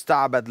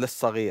سيستعبد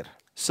للصغير.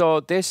 So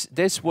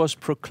this was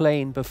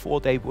proclaimed before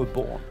they were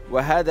born.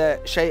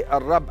 وهذا شيء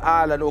الرب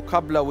أعلنه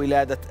قبل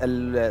ولادة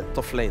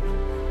الطفلين.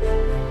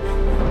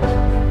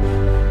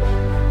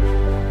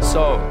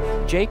 So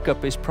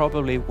Jacob is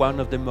probably one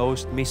of the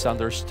most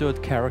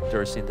misunderstood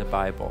characters in the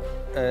Bible.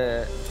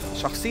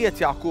 شخصية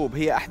يعقوب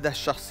هي إحدى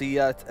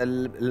الشخصيات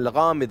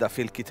الغامضة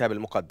في الكتاب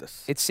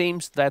المقدس. It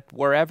seems that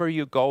wherever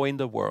you go in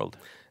the world,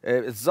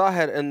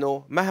 الظاهر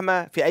إنه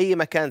مهما في أي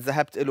مكان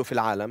ذهبت له في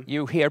العالم,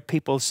 you hear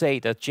people say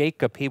that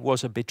Jacob, he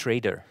was a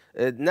betrayer.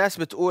 الناس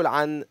بتقول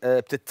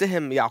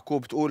بتتهم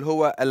يعقوب بتقول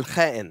هو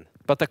الخائن.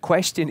 But the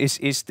question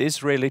is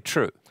this really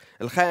true?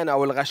 الخائن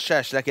أو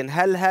الغشاش، لكن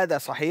هل هذا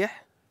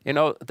صحيح؟ You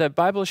know, the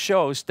Bible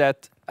shows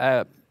that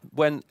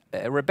when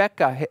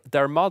Rebecca,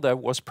 their mother,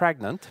 was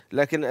pregnant,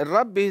 لكن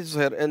الرب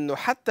يظهر إنه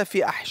حتى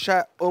في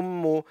أحشاء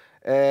أمه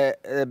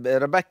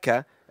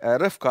ربكة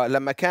رفقة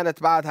لما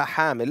كانت بعدها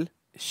حامل,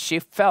 she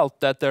felt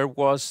that there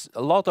was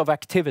a lot of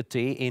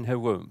activity in her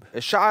womb.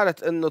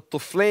 شعرت إنه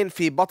الطفلين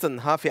في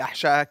بطنها في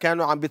أحشائها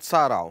كانوا عم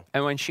بيتصارعوا.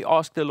 And when she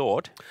asked the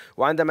Lord,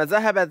 وعندما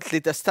ذهبت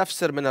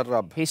لتستفسر من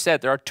الرب, he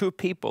said there are two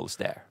peoples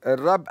there.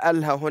 الرب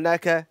قال لها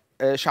هناك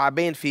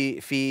شعبين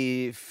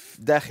في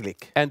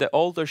داخلك. And the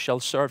older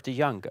shall serve the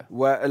younger.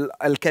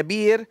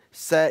 والكبير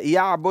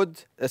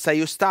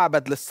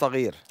سيستعبد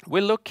للصغير.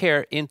 We look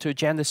here into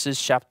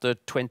Genesis chapter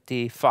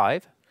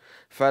 25.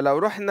 فلو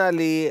رحنا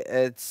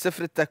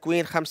لسفر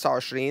التكوين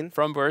 25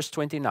 from verse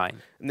 29.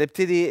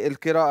 نبتدي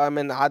القراءة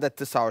من عدد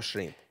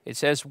 29. It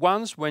says,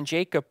 once when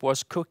Jacob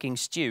was cooking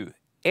stew,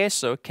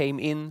 Esau came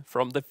in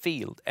from the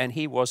field and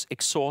he was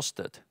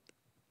exhausted.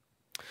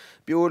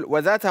 بيقول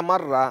وذات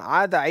مرة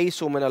عاد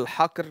عيسو من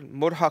الحقل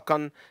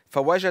مرهقا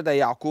فوجد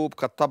يعقوب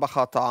قد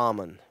طبخ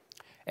طعاما.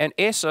 And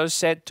Esau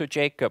said to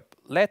Jacob,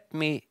 let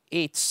me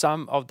eat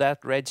some of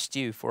that red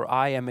stew, for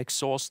I am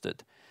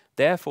exhausted.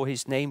 Therefore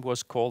his name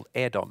was called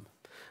Edom.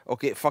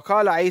 أوكي,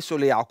 فقال عيسو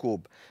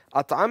ليعقوب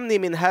أطعمني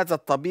من هذا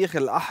الطبيخ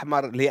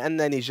الأحمر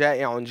لأنني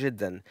جائع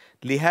جدا.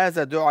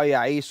 لهذا دعي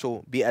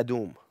عيسو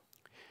بأدوم.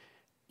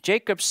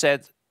 Jacob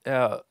said,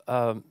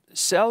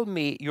 sell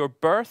me your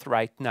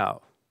birthright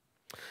now.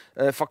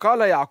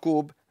 فقال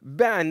يعقوب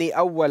بعني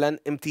أولا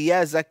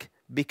امتيازات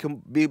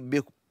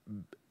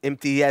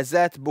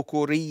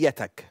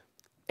بكوريتك.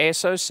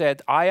 Esau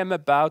said, I am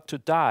about to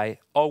die.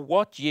 Of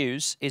what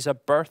use is a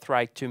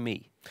birthright to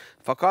me?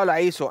 فقال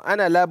عيسو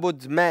أنا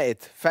لابد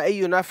مائت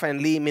فأي نفع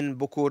لي من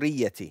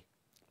بكوريتي.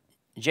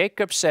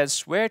 Jacob said,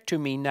 swear to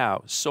me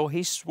now. So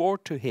he swore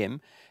to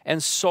him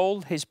and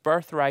sold his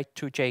birthright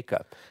to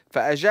Jacob.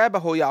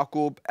 فأجابه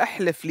يعقوب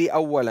احلف لي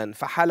أولا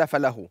فحلف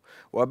له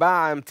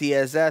وباع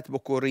امتيازات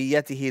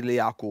بكوريته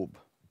ليعقوب.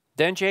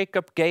 Then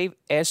Jacob gave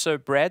Esau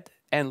bread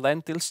and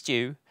lentil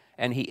stew,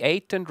 and he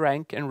ate and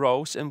drank and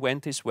rose and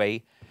went his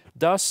way.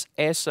 Thus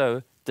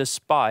Esau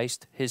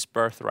despised his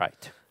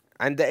birthright.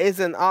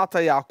 عندئذ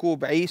أعطى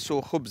يعقوب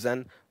عيسو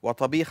خبزا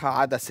وطبيخ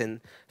عدس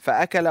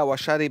فأكل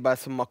وشرب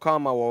ثم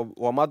قام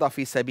ومضى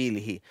في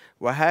سبيله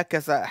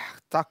وهكذا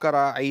احتقر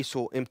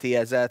عيسو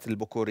امتيازات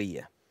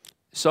البكورية.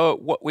 So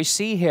what we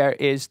see here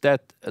is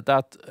that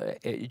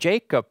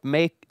Jacob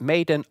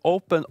made an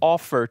open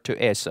offer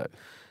to Esau.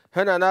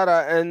 هنا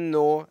نرى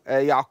أنه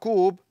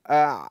يعقوب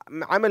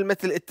عمل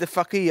مثل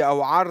اتفاقية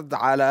أو عرض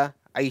على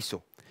عيسو.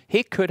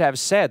 He could have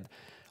said,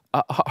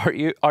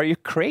 are you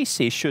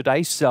crazy? Should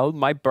I sell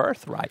my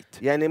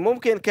birthright? يعني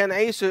ممكن كان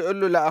عيسو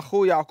يقول له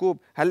لأخوه يعقوب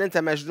هل أنت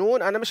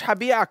مجنون؟ أنا مش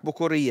حبيعك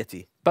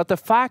بكوريتي. But the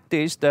fact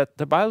is that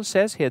the Bible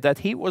says here that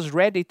he was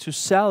ready to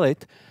sell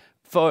it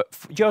for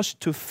just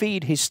to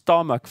feed his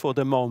stomach for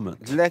the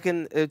moment.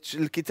 لكن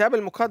الكتاب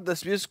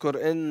المقدس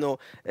بيذكر إنه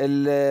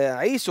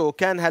عيسو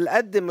كان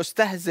هالقد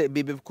مستهزئ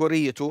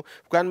ببكوريته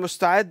وكان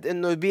مستعد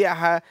إنه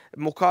يبيعها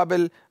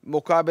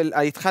مقابل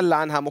يتخلى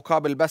عنها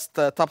مقابل بس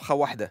طبخة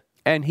واحدة.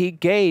 And he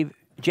gave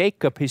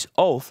Jacob his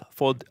oath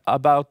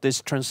about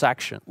this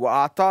transaction.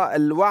 وأعطاه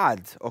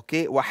الوعد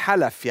أوكي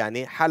وحلف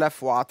يعني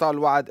حلف وأعطاه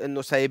الوعد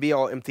إنه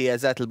سيبيعه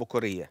امتيازات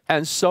البكورية.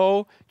 And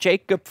so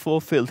Jacob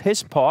fulfilled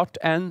his part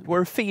and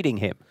were feeding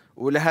him.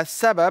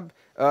 ولهالسبب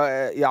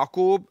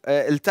يعقوب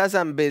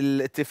التزم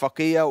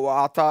بالاتفاقية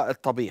وأعطاه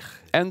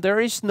الطبيخ. And there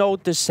is no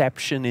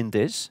deception in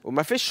this.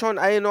 وما فيش هون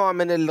أي نوع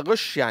من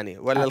الغش يعني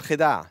ولا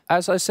الخداع.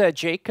 As I said,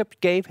 Jacob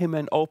gave him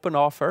an open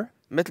offer.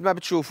 مثل ما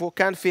بتشوفوا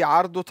كان في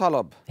عرض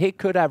وطلب. He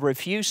could have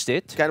refused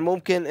it. كان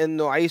ممكن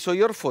إنه عيسو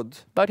يرفض.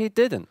 But he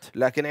didn't.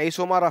 لكن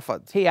عيسو ما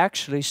رفض. He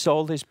actually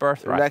sold his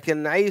birthright.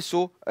 لكن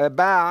عيسو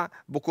باع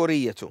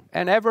بكوريته.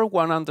 And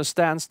everyone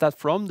understands that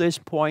from this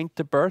point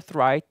the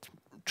birthright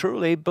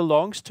truly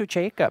belongs to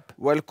Jacob.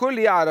 والكل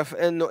يعرف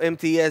إنه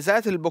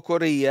امتيازات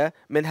البكورية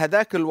من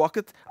هذاك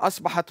الوقت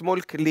أصبحت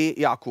ملك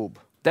ليعقوب.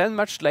 Then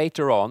much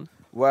later on,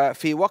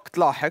 وفي وقت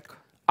لاحق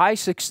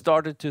Isaac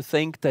started to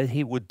think that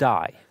he would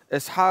die.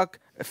 إسحاق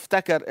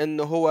افتكر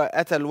إنه هو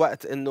أتى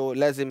الوقت إنه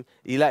لازم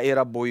يلاقي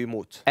ربه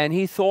ويموت. And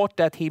he thought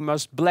that he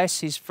must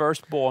bless his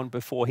firstborn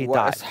before he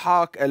died.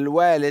 وإسحاق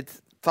الوالد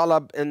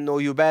طلب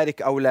إنه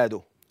يبارك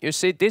أولاده. You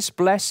see, this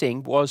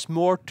blessing was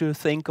more to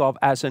think of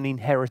as an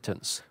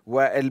inheritance.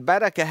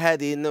 والبركة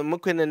هذه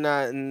ممكن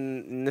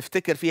إن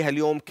نفتكر فيها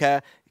اليوم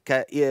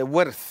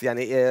كورث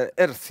يعني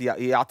إرث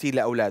يعطيه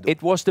لأولاده.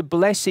 It was the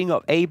blessing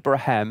of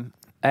Abraham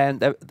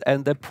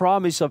and the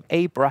promise of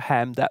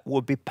Abraham that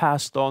would be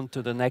passed on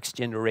to the next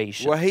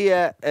generation.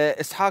 وهي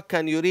إسحاق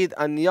كان يريد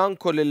أن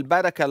ينقل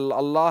البركة اللي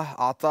الله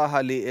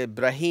أعطاها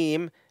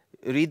لإبراهيم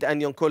يريد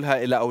أن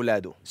ينقلها إلى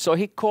أولاده. So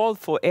he called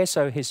for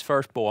Esau his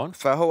firstborn.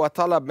 فهو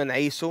طلب من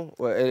عيسو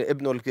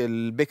ابنه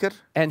البكر.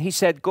 And he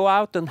said, go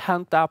out and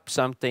hunt up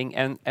something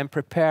and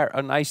prepare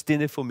a nice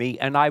dinner for me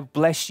and I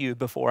bless you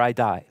before I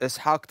die.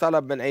 إسحاق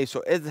طلب من عيسو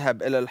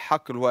اذهب إلى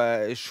الحقل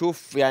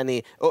وشوف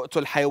يعني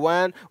اقتل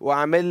حيوان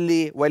وعمل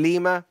لي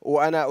وليمة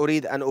وأنا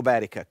أريد أن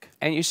أباركك.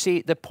 And you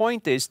see, the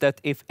point is that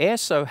if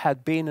Esau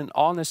had been an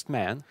honest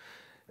man,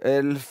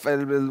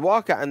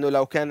 الواقع أنه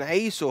لو كان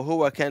عيسو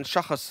هو كان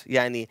شخص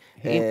يعني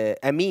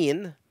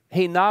أمين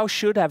he now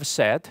should have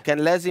said, كان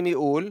لازم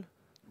يقول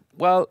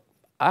well,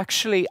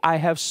 actually I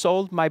have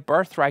sold my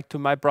birthright to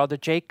my brother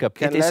Jacob.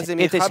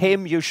 It is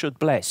him you should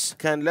bless.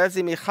 كان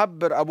لازم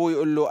يخبر أبوه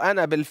يقول له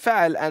أنا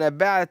بالفعل أنا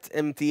بعت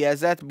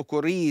امتيازات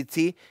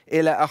بكوريتي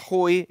إلى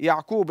أخوي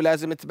يعقوب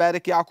لازم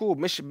تبارك يعقوب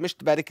مش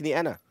تباركني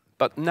أنا.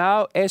 But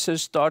now Esau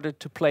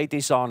started to play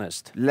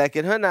dishonest.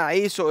 لكن هنا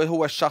عيسو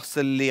هو الشخص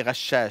اللي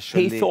غشاش.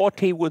 He thought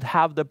he would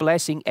have the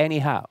blessing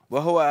anyhow.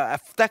 وهو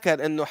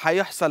افتكر إنه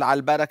حيحصل على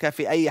البركة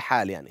في أي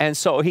حال يعني. And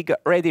so he got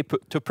ready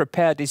to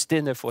prepare this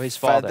dinner for his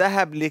father.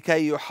 فذهب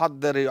لكي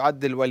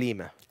يعد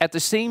الوليمة. At the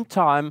same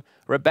time,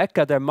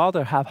 Rebecca, their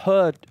mother,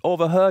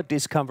 overheard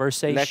this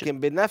conversation. لكن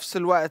بنفس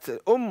الوقت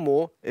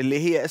أمه اللي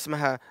هي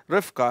اسمها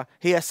رفقة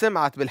هي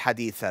سمعت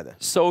بالحديث هذا.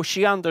 So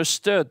she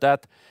understood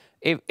that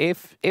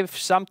if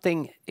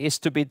something is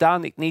to be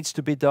done, it needs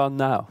to be done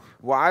now.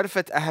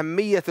 وعرفت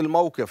أهمية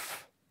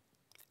الموقف.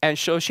 And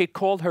so she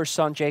called her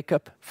son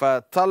Jacob.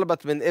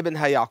 فطلبت من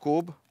ابنها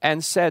يعقوب.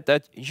 And said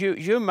that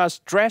you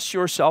must dress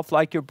yourself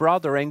like your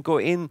brother and go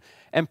in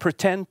and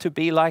pretend to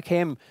be like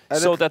him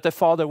so that the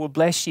father will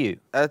bless you.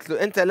 قالت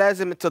له أنت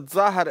لازم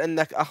تتظاهر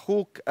إنك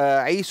أخوك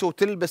عيسو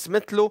تلبس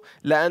مثله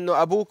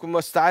لأنه أبوك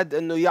مستعد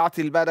إنه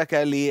يعطي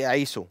البركة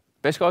لعيسو.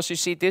 Because you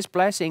see, this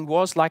blessing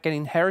was like an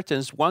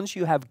inheritance. Once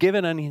you have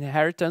given an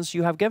inheritance,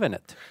 you have given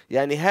it.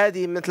 يعني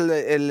هذه مثل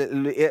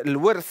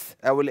الورث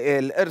أو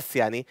الإرث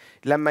يعني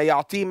لما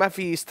يعطيه ما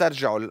في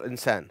يسترجعه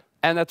الإنسان.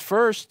 And at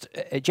first,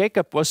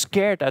 Jacob was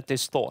scared at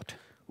this thought.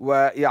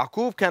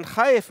 ويعقوب كان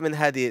خايف من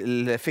هذه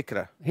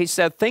الفكرة. He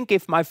said, think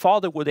if my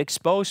father would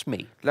expose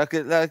me.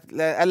 لكن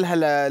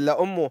قالها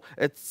لأمه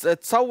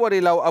تصوري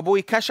لو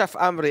أبوي كشف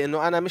أمري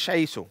إنه أنا مش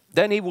عيسو.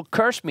 Then he would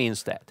curse me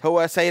instead.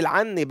 هو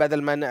سيلعني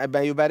بدل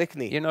ما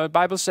يباركني. You know, the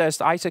Bible says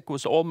Isaac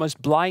was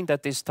almost blind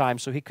at this time,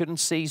 so he couldn't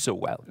see so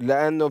well.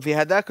 لأنه في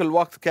هذاك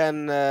الوقت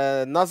كان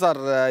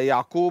نظر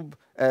يعقوب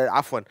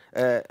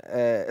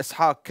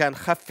إسحاق كان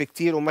خف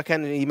كتير وما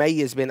كان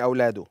يميز بين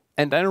أولاده.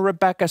 And then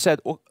Rebecca said,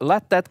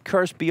 let that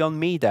curse be on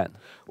me then.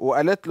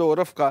 وقالت له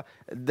رفقة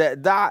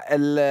دع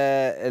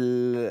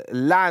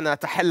اللعنة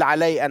تحل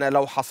علي أنا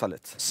لو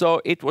حصلت.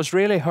 So it was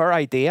really her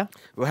idea.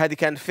 وهذه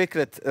كان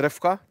فكرة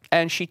رفقة.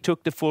 And she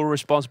took the full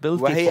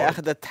responsibility وهي for it.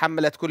 أخذت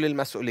تحملت كل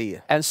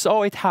المسؤولية. And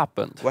so it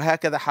happened.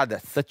 وهكذا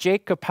حدث. That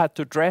Jacob had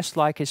to dress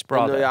like his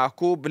brother. إنه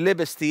يعقوب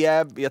لبس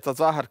ثياب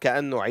يتظاهر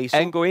كأنه عيسو.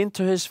 And go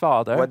into his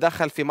father.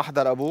 ودخل في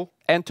محضر أبوه.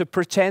 And to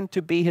pretend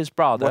to be his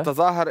brother.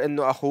 وتظاهر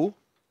إنه أخوه.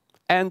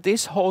 And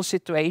this whole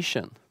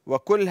situation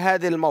وكل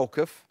هذا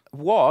الموقف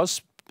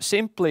was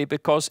simply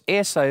because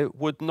Esau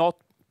would not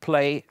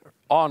play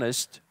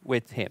honest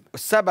with him.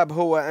 السبب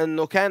هو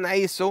إنه كان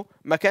عيسو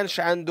ما كانش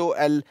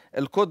عنده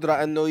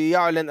القدرة إنه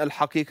يعلن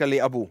الحقيقة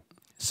لأبوه.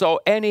 So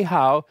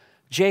anyhow,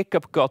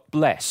 Jacob got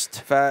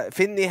blessed.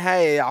 ففي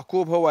النهاية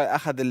يعقوب هو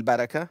أخذ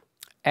البركة.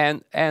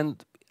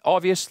 And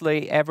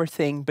obviously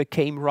everything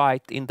became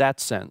right in that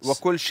sense.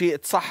 وكل شيء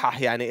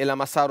تصحح يعني إلى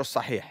مساره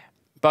الصحيح.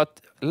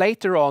 But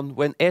later on,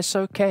 when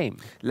Esau came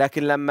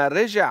لكن لما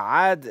رجع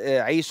عاد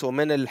عيسو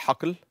من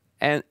الحقل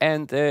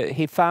and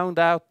he found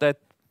out that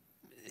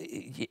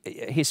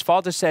his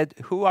father said,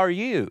 "Who are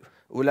you?"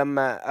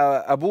 ولما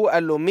أبوه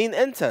قال له مين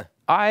أنت؟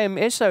 "I am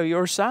Esau,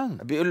 your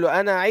son." بيقول له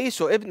أنا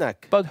عيسو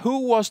ابنك. But who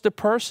was the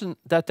person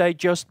that I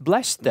just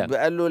blessed them?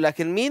 قال له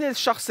لكن مين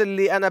الشخص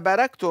اللي أنا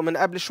باركته من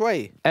قبل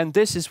شوي؟ And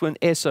this is when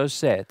Esau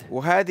said,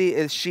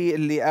 وهذه الشيء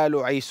اللي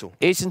قاله عيسو.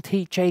 "Isn't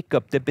he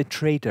Jacob the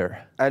betrayer?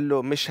 قال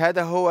له مش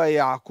هذا هو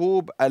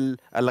يعقوب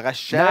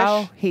الغشاش؟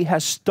 Now he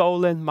has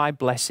stolen my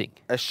blessing."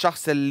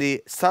 الشخص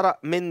اللي سرق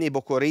مني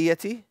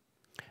بكوريتي.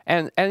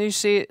 And you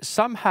see,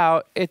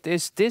 somehow it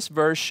is this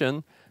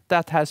version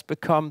that has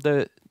become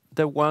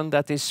the one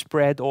that is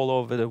spread all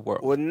over the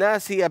world.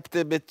 والناس هي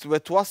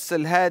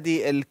بتوصل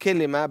هذه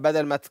الكلمة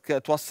بدل ما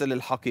توصل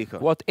الحقيقة.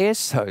 What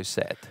Esau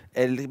said,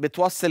 اللي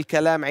بتوصل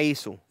كلام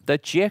عيسو.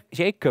 that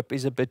Jacob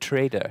is a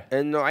betrayer.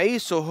 إنه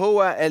عيسو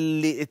هو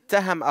اللي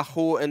اتهم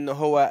أخوه إنه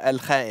هو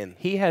الخائن.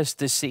 He has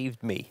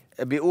deceived me.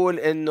 بيقول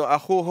إنه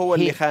أخوه هو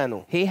اللي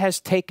خانه. He has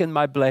taken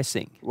my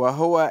blessing.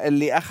 وهو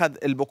اللي أخذ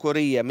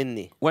البكورية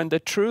مني. When the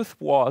truth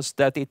was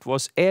that it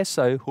was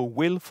Esau who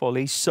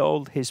willfully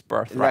sold his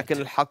birthright.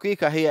 لكن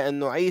الحقيقة هي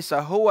إنه عيسى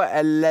هو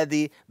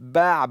الذي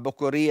باع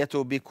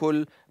بكوريته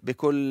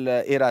بكل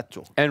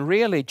إرادته. And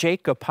really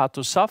Jacob had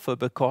to suffer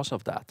because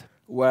of that.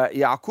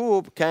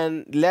 ويعقوب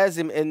كان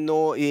لازم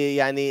إنه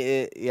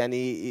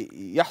يعني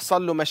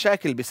يحصل له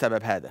مشاكل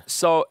بسبب هذا.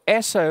 So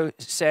Esau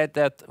said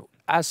that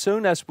as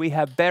soon as we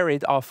have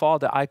buried our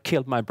father, I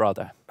killed my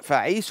brother.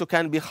 فعيسو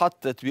كان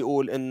بيخطط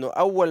بيقول إنه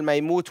أول ما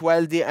يموت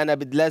والدي أنا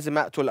لازم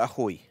أقتل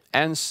أخوي.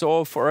 And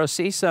so for a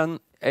season,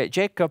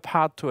 Jacob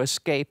had to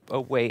escape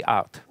a way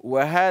out.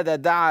 وهذا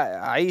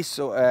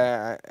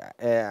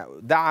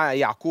دعا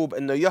يعقوب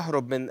إنه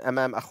يهرب من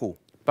أمام أخوه.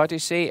 But you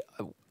see,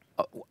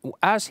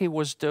 as he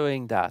was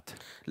doing that,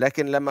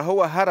 لكن لما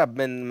هو هرب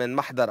من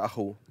محضر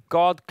أخوه,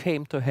 God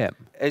came to him.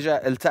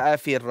 إجا التقى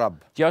في الرب.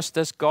 Just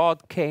as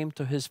God came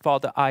to his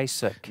father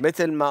Isaac.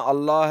 مثل ما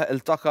الله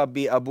التقى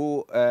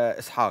بأبوه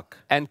إسحاق.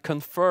 And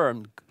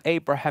confirmed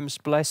Abraham's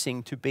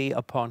blessing to be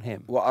upon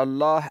him.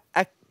 والله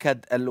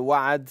أكد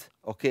الوعد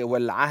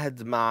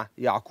والعهد مع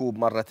يعقوب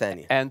مرة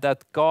ثانية. And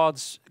that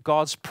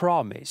God's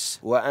promise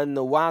وأن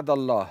وعد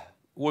الله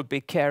would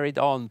be carried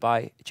on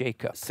by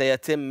Jacob.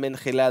 سيتم من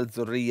خلال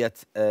ذرية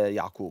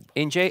يعقوب.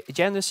 In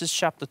Genesis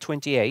chapter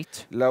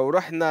 28, لو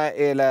رحنا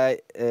إلى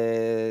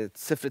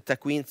سفر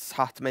التكوين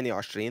إصحاح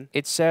 28,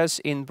 it says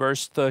in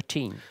verse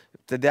 13,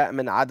 ابتداء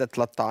من عدد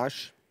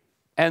 13.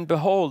 And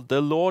behold,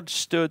 the Lord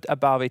stood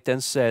above it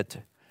and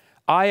said,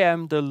 I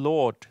am the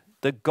Lord,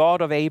 the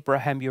God of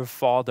Abraham your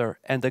father,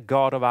 and the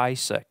God of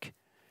Isaac.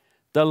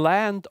 The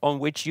land on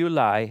which you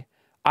lie,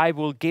 I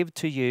will give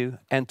to you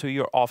and to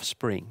your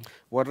offspring.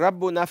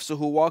 والرب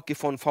نفسه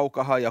واقف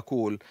فوقها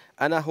يقول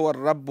أنا هو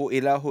الرب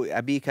إله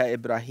أبيك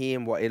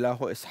إبراهيم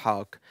وإله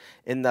إسحاق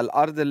إن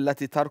الأرض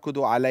التي تركض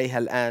عليها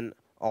الآن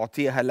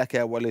أعطيها لك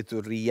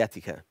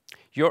ولذريتك.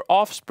 Your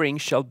offspring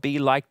shall be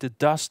like the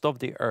dust of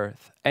the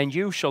earth, and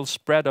you shall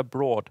spread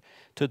abroad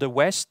to the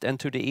west and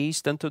to the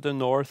east and to the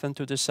north and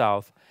to the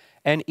south.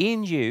 And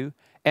in you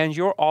and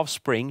your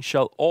offspring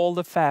shall all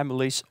the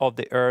families of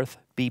the earth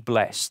be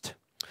blessed.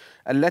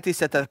 التي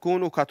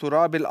ستكون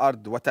كتراب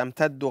الأرض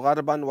وتمتد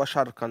غربا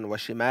وشرقا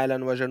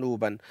وشمالا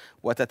وجنوبا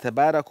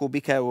وتتبارك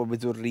بك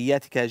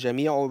وبذريتك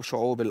جميع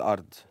شعوب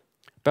الأرض.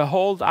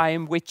 Behold, I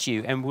am with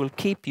you and will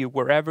keep you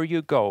wherever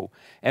you go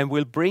and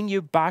will bring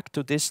you back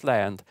to this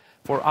land,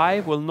 for I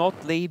will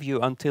not leave you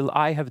until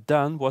I have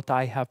done what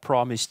I have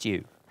promised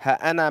you.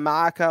 ها أنا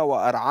معك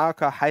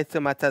وأرعاك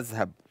حيثما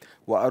تذهب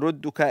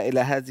وأردك إلى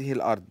هذه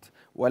الأرض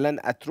ولن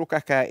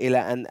أتركك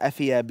إلى أن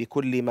أفي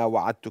بكل ما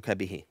وعدتك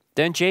به.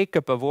 Then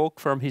Jacob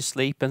awoke from his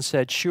sleep and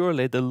said,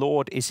 Surely the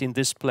Lord is in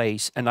this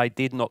place, and I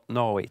did not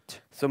know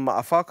it. ثم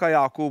أفاق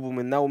يعقوب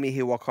من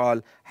نومه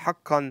وقال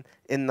حقا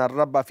إن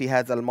الرب في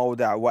هذا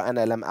الموضع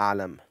وأنا لم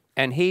أعلم.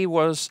 And he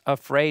was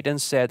afraid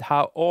and said,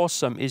 How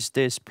awesome is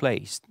this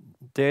place!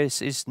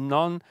 This is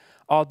none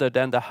other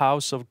than the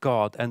house of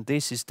God, and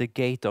this is the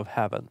gate of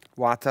heaven.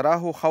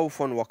 واعتراه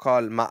خوف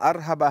وقال ما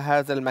أرهب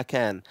هذا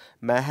المكان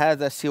ما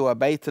هذا سوى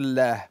بيت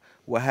الله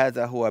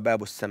وهذا هو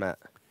باب السماء.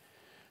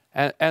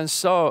 And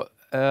so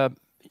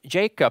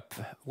Jacob,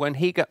 when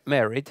he got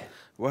married,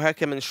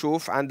 وهيك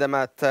منشوف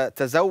عندما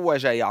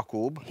تزوج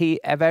يعقوب he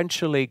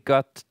eventually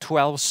got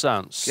 12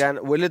 sons. كان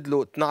ولد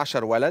له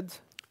 12 ولد.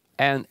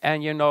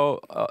 And you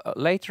know,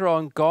 later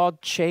on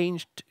God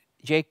changed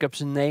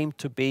Jacob's name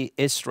to be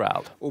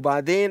Israel.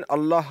 وبعدين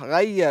الله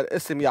غير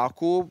اسم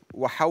يعقوب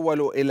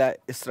وحوله إلى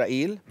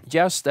إسرائيل.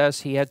 Just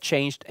as he had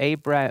changed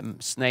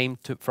Abraham's name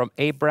from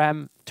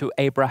Abram to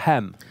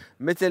Abraham.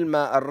 مثل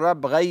ما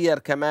الرب غير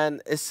كمان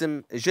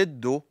اسم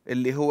جده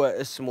اللي هو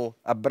اسمه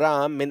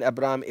أبرام من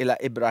أبرام إلى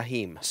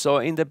إبراهيم. So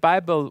in the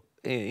Bible,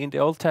 in the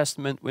Old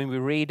Testament, when we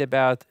read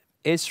about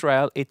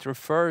Israel, it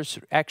refers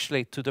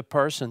actually to the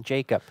person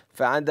Jacob.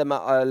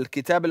 فعندما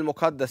الكتاب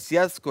المقدس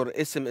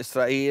يذكر اسم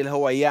إسرائيل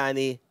هو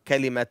يعني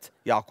كلمة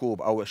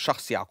يعقوب أو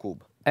الشخص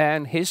يعقوب.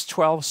 And his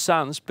 12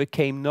 sons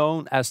became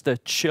known as the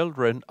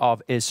children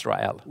of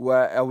Israel.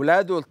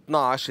 وأولاده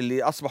 12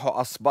 اللي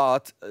أصبحوا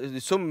أسباط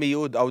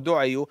سميوا أو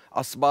دعيوا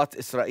أسباط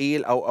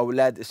إسرائيل أو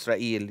أولاد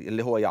إسرائيل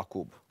اللي هو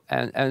يعقوب.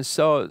 And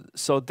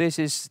so this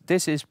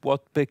is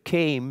what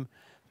became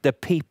the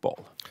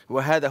people.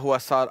 وهذا هو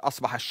صار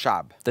أصبح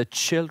الشعب. The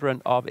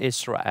children of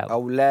Israel.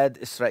 أولاد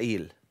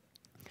إسرائيل.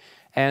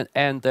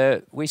 And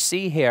we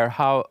see here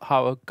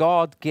how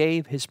God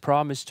gave his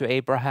promise to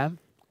Abraham.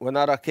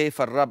 ونرى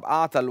كيف الرب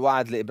أعطى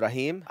الوعد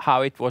لإبراهيم.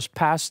 How it was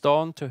passed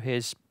on to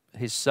his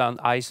son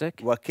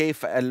Isaac.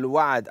 وكيف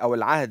الوعد أو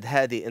العهد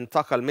هذه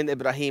انتقل من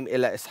إبراهيم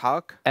إلى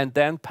إسحاق. And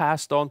then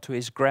passed on to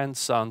his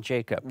grandson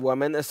Jacob.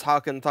 ومن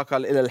إسحاق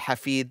انتقل إلى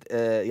الحفيد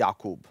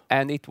يعقوب.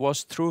 And it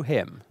was through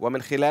him.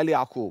 ومن خلال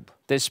يعقوب.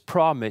 This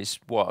promise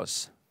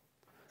was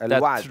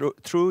الوعد.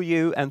 that through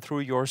you and through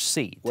your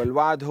seed.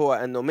 والوعد هو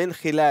أنه من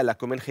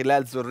خلالك ومن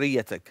خلال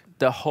ذريتك.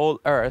 The whole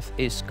earth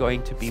is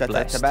going to be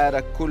blessed.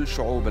 ستتبارك كل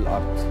شعوب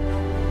الأرض.